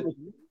close.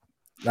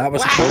 That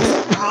was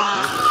close.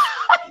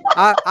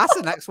 That's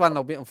the next one.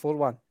 I'll beat him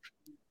 4-1.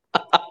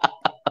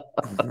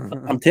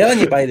 I'm telling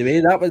you, by the way,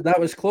 that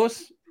was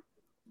close.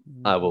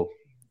 I will.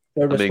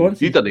 You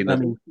didn't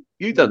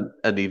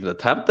even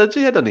attempt, did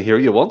you? I didn't hear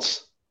you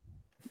once.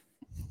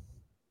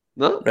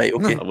 No? Right,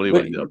 okay. I'm only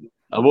waiting up.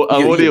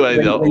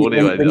 When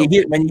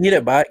you hear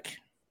it back,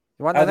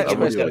 you want the next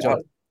question,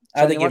 John?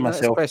 I think give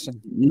myself.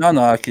 No,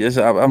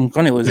 I'm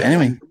going to lose it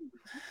anyway.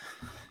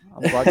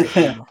 I'm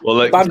glad.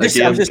 Well, I'm just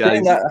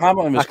saying that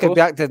Hamilton was close.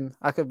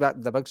 I could be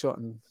acting the big shot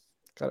and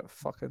got it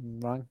fucking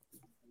wrong.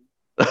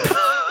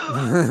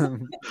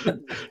 Again,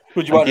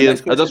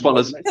 I just want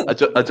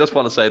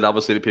to say that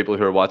obviously the people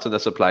who are watching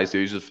this applies to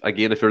you.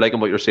 Again, if you're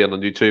liking what you're seeing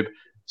on YouTube,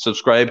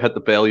 subscribe, hit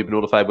the bell, you'll be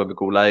notified when we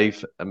go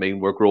live. I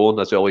mean, we're growing,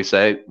 as I always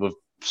say. We've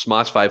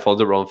smashed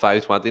 500, we're on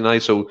 520 now,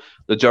 so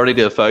the journey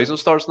to 1,000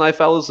 starts now,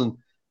 fellas, and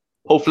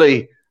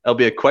hopefully it'll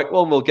be a quick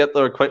one. We'll get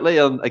there quickly.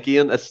 And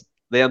again, it's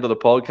the end of the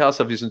podcast.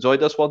 Have you enjoyed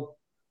this one?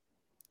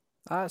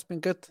 It's been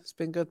good. It's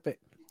been good.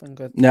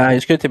 Yeah,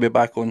 it's good to be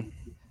back on.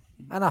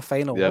 And a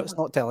final. Yeah. It's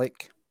not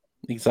Telic.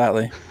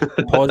 Exactly.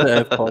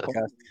 Positive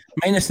podcast.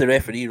 Minus the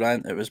referee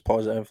rant, it was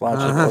positive.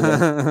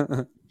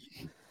 Largely.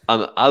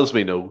 And as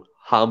we know,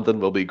 Hampden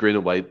will be green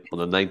and white on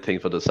the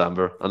 19th of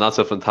December. And that's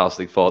a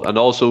fantastic thought. And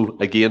also,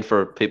 again,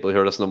 for people who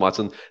are listening and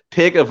watching,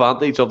 take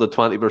advantage of the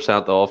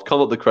 20% off.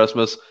 Come up to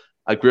Christmas.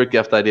 A great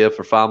gift idea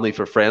for family,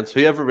 for friends,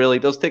 whoever really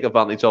does, take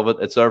advantage of it.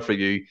 It's there for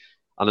you.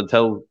 And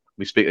until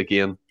we speak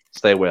again,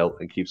 stay well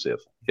and keep safe.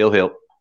 Hail, hail.